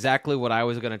brought up exactly what I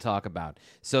was going to talk about.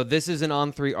 So this is an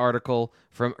On3 article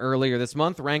from earlier this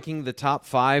month ranking the top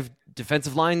 5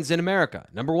 defensive lines in America.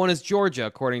 Number 1 is Georgia,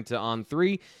 according to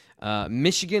On3.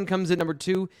 Michigan comes in number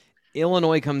 2.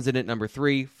 Illinois comes in at number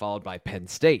 3, followed by Penn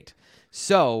State.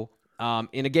 So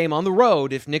in a game on the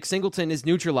road, if Nick Singleton is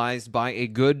neutralized by a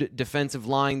good defensive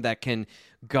line that can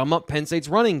gum up Penn State's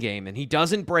running game, and he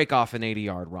doesn't break off an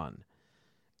 80-yard run,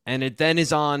 and it then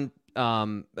is on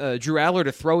Drew Aller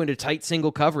to throw into tight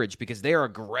single coverage because they are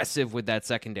aggressive with that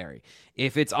secondary.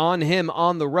 If it's on him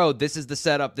on the road, this is the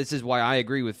setup. This is why I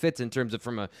agree with Fitz in terms of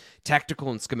from a tactical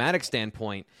and schematic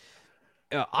standpoint.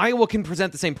 Iowa can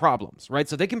present the same problems, right?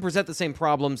 So they can present the same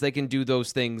problems. They can do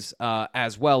those things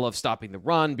as well of stopping the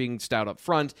run, being stout up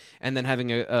front, and then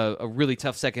having a really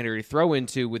tough secondary to throw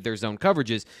into with their zone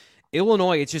coverages.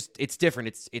 Illinois, it's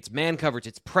different. It's man coverage,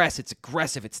 it's press, it's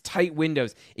aggressive, it's tight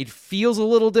windows. It feels a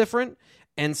little different,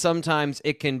 and sometimes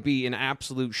it can be an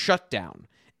absolute shutdown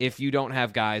if you don't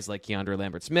have guys like Keandre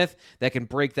Lambert-Smith that can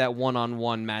break that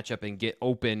one-on-one matchup and get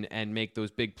open and make those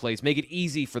big plays, make it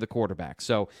easy for the quarterback.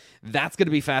 So that's going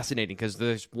to be fascinating because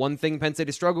there's one thing Penn State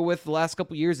has struggled with the last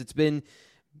couple of years. It's been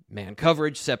man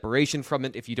coverage, separation from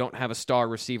it. If you don't have a star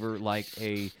receiver like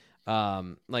a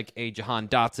Jahan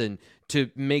Dotson to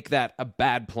make that a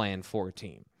bad plan for a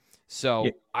team.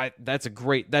 So that's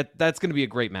going to be a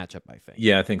great matchup, I think.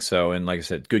 Yeah, I think so. And like I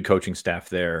said, good coaching staff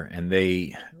there, and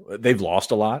they've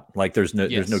lost a lot. Like there's no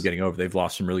getting over. They've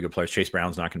lost some really good players. Chase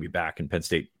Brown's not going to be back, and Penn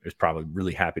State is probably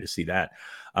really happy to see that.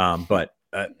 But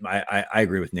I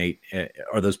agree with Nate.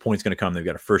 Are those points going to come? They've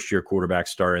got a first-year quarterback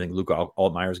starter. I think Luke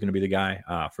Altmaier is going to be the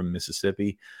guy from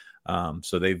Mississippi.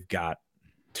 So they've got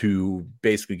to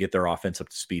basically get their offense up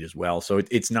to speed as well. So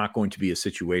it's not going to be a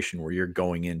situation where you're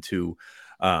going into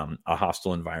a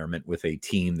hostile environment with a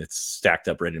team that's stacked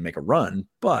up, ready to make a run,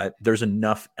 but there's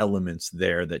enough elements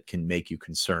there that can make you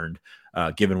concerned,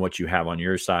 given what you have on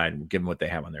your side, given what they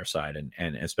have on their side,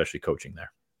 and especially coaching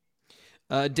there.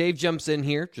 Dave jumps in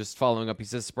here, just following up. He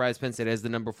says, surprise, Penn State has the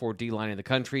number 4 D-line in the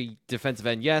country. Defensive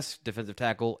end, yes. Defensive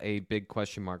tackle, a big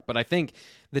question mark. But I think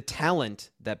the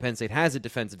talent that Penn State has at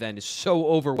defensive end is so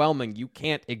overwhelming, you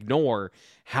can't ignore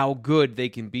how good they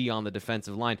can be on the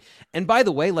defensive line. And by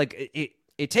the way, like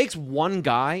it takes one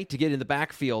guy to get in the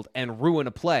backfield and ruin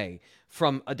a play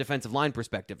from a defensive line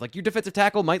perspective. Like your defensive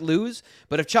tackle might lose,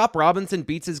 but if Chop Robinson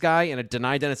beats his guy and a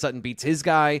Denai Dennis Sutton beats his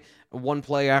guy one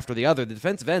play after the other, the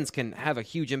defensive ends can have a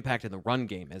huge impact in the run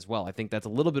game as well. I think that's a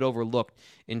little bit overlooked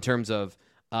in terms of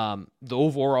the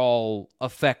overall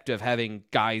effect of having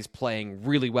guys playing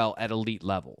really well at elite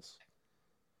levels.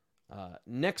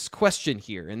 Next question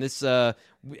here, and this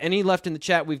any left in the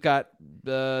chat? We've got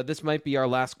this might be our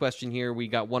last question here. We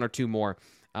got one or two more.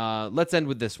 Let's end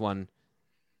with this one.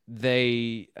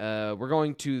 We're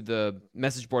going to the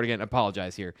message board again.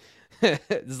 Apologize here.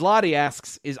 Zlotty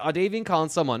asks, is Audavian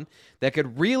Collins someone that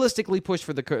could realistically push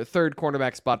for the third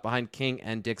cornerback spot behind King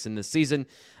and Dixon this season?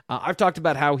 I've talked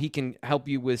about how he can help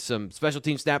you with some special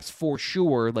team snaps for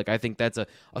sure. Like I think that's a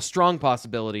strong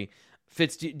possibility.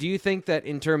 Fitz, do you think that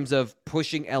in terms of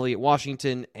pushing Elliott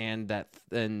Washington and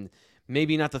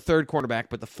maybe not the third cornerback,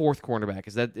 but the fourth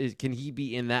cornerback, can he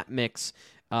be in that mix,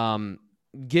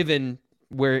 given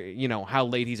where how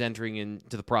late he's entering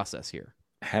into the process here?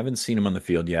 Haven't seen him on the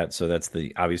field yet, so that's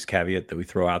the obvious caveat that we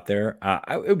throw out there.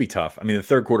 It would be tough. I mean, the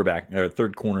third quarterback or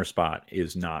third corner spot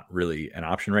is not really an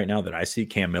option right now that I see.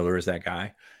 Cam Miller is that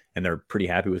guy, and they're pretty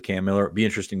happy with Cam Miller. It'd be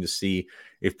interesting to see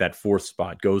if that fourth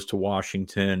spot goes to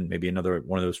Washington, maybe another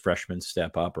one of those freshmen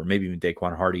step up, or maybe even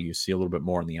Daquan Hardy, you see a little bit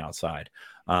more on the outside.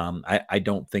 I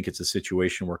don't think it's a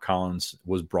situation where Collins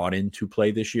was brought in to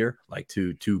play this year, like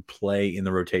to play in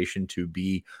the rotation, to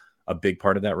be a big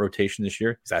part of that rotation this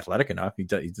year. He's athletic enough. He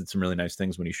did some really nice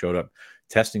things when he showed up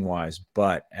testing wise,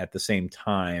 but at the same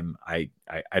time, I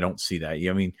don't see that.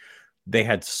 I mean, they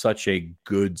had such a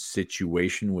good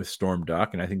situation with Storm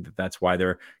Duck, and I think that's why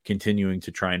they're continuing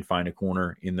to try and find a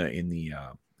corner in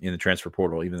the transfer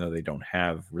portal, even though they don't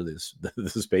have really the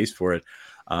space for it,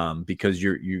 because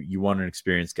you want an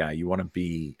experienced guy. You want to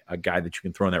be a guy that you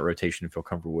can throw in that rotation and feel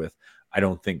comfortable with. I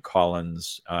don't think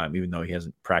Collins, even though he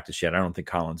hasn't practiced yet, I don't think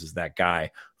Collins is that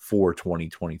guy for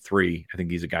 2023. I think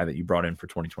he's a guy that you brought in for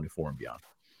 2024 and beyond.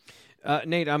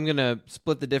 Nate, I'm going to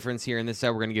split the difference here, and this is how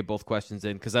we're going to get both questions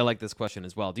in, because I like this question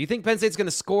as well. Do you think Penn State's going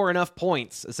to score enough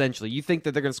points, essentially? You think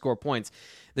that they're going to score points.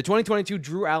 The 2022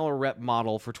 Drew Aller rep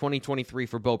model for 2023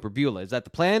 for Bo Prabula, is that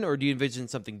the plan, or do you envision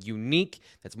something unique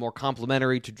that's more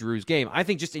complementary to Drew's game? I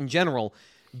think just in general,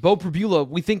 Bo Prabula,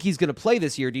 we think he's going to play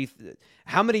this year.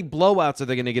 How many blowouts are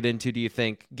they going to get into, do you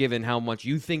think, given how much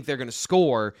you think they're going to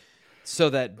score, so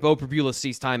that Bo Prabula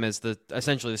sees time as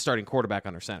essentially the starting quarterback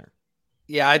under center?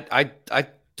 Yeah, I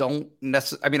don't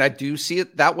necessarily. I mean, I do see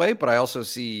it that way, but I also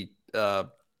see a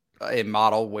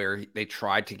model where they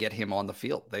try to get him on the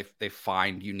field. They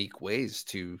find unique ways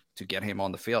to get him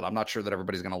on the field. I'm not sure that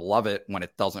everybody's going to love it when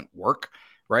it doesn't work,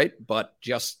 right? But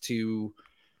just to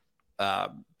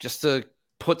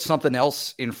put something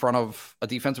else in front of a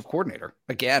defensive coordinator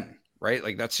again, right?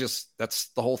 Like that's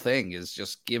the whole thing, is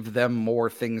just give them more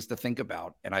things to think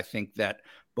about. And I think that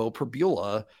Bo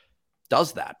Prabula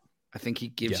does that. I think he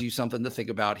gives you something to think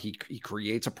about. He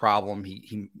creates a problem.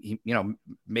 He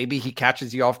maybe he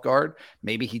catches you off guard,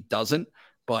 maybe he doesn't,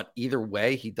 but either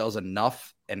way, he does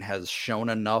enough and has shown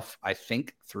enough, I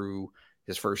think, through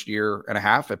his first year and a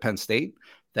half at Penn State,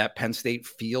 that Penn State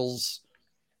feels,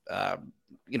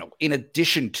 in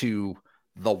addition to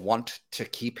the want to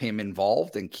keep him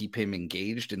involved and keep him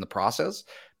engaged in the process,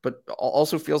 but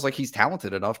also feels like he's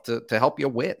talented enough to help you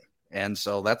win. And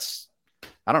so that's,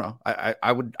 I don't know.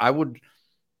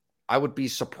 I would be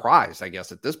surprised, I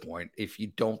guess, at this point, if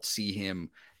you don't see him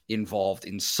involved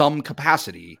in some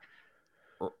capacity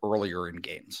earlier in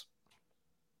games.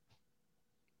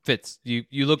 Fitz,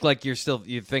 you look like you're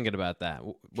thinking about that.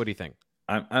 What do you think?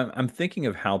 I'm thinking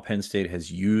of how Penn State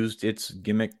has used its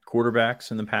gimmick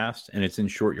quarterbacks in the past, and it's in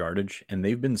short yardage, and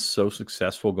they've been so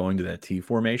successful going to that T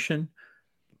formation.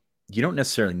 You don't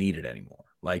necessarily need it anymore.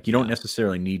 Like, you don't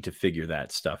necessarily need to figure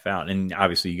that stuff out. And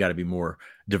obviously you got to be more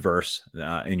diverse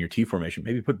in your T formation.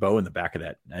 Maybe put Bo in the back of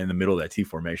that, in the middle of that T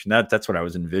formation. That's what I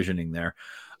was envisioning there.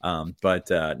 But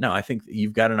no, I think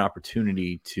you've got an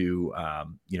opportunity to,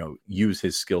 use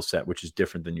his skill set, which is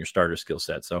different than your starter skill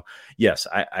set. So yes,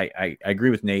 I agree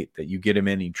with Nate that you get him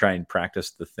in and you try and practice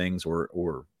the things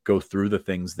or go through the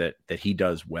things that he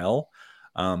does well.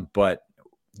 But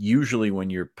usually when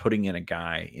you're putting in a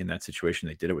guy in that situation,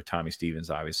 they did it with Tommy Stevens,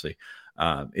 obviously,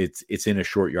 it's in a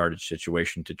short yardage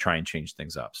situation to try and change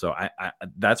things up. So I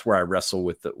that's where I wrestle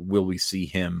with will we see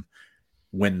him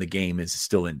when the game is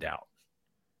still in doubt?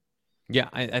 Yeah,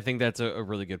 I think that's a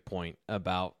really good point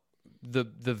about the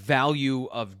value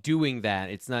of doing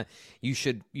that. It's not, you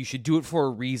should do it for a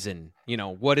reason.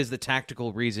 What is the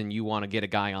tactical reason you want to get a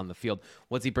guy on the field?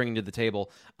 What's he bringing to the table?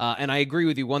 And I agree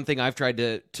with you. One thing I've tried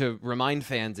to remind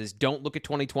fans is don't look at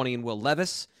 2020 and Will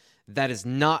Levis. That is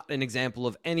not an example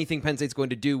of anything Penn State's going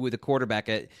to do with a quarterback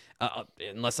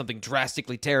unless something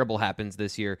drastically terrible happens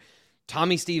this year.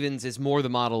 Tommy Stevens is more the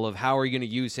model of how are you going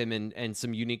to use him and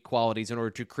some unique qualities in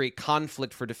order to create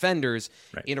conflict for defenders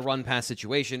in a run-pass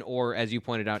situation, or, as you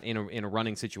pointed out, in a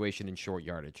running situation in short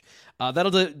yardage.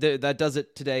 That does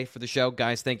it today for the show.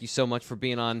 Guys, thank you so much for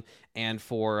being on and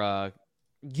for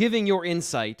giving your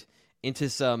insight into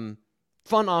some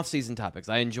fun off-season topics.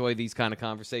 I enjoy these kind of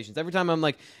conversations. Every time I'm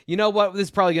like, you know what, this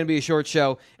is probably going to be a short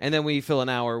show, and then we fill an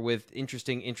hour with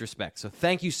interesting introspect. So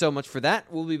thank you so much for that.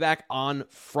 We'll be back on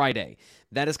Friday.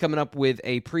 That is coming up with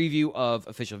a preview of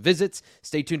official visits.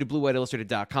 Stay tuned to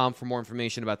BlueWhiteIllustrated.com for more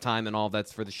information about time and all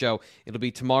that's for the show. It'll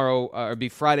be tomorrow, or be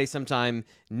Friday sometime,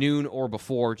 noon or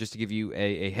before, just to give you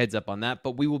a heads up on that.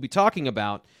 But we will be talking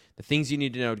about the things you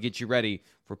need to know to get you ready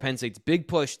for Penn State's big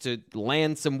push to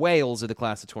land some whales in the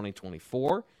class of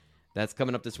 2024. That's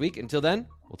coming up this week. Until then,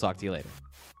 we'll talk to you later.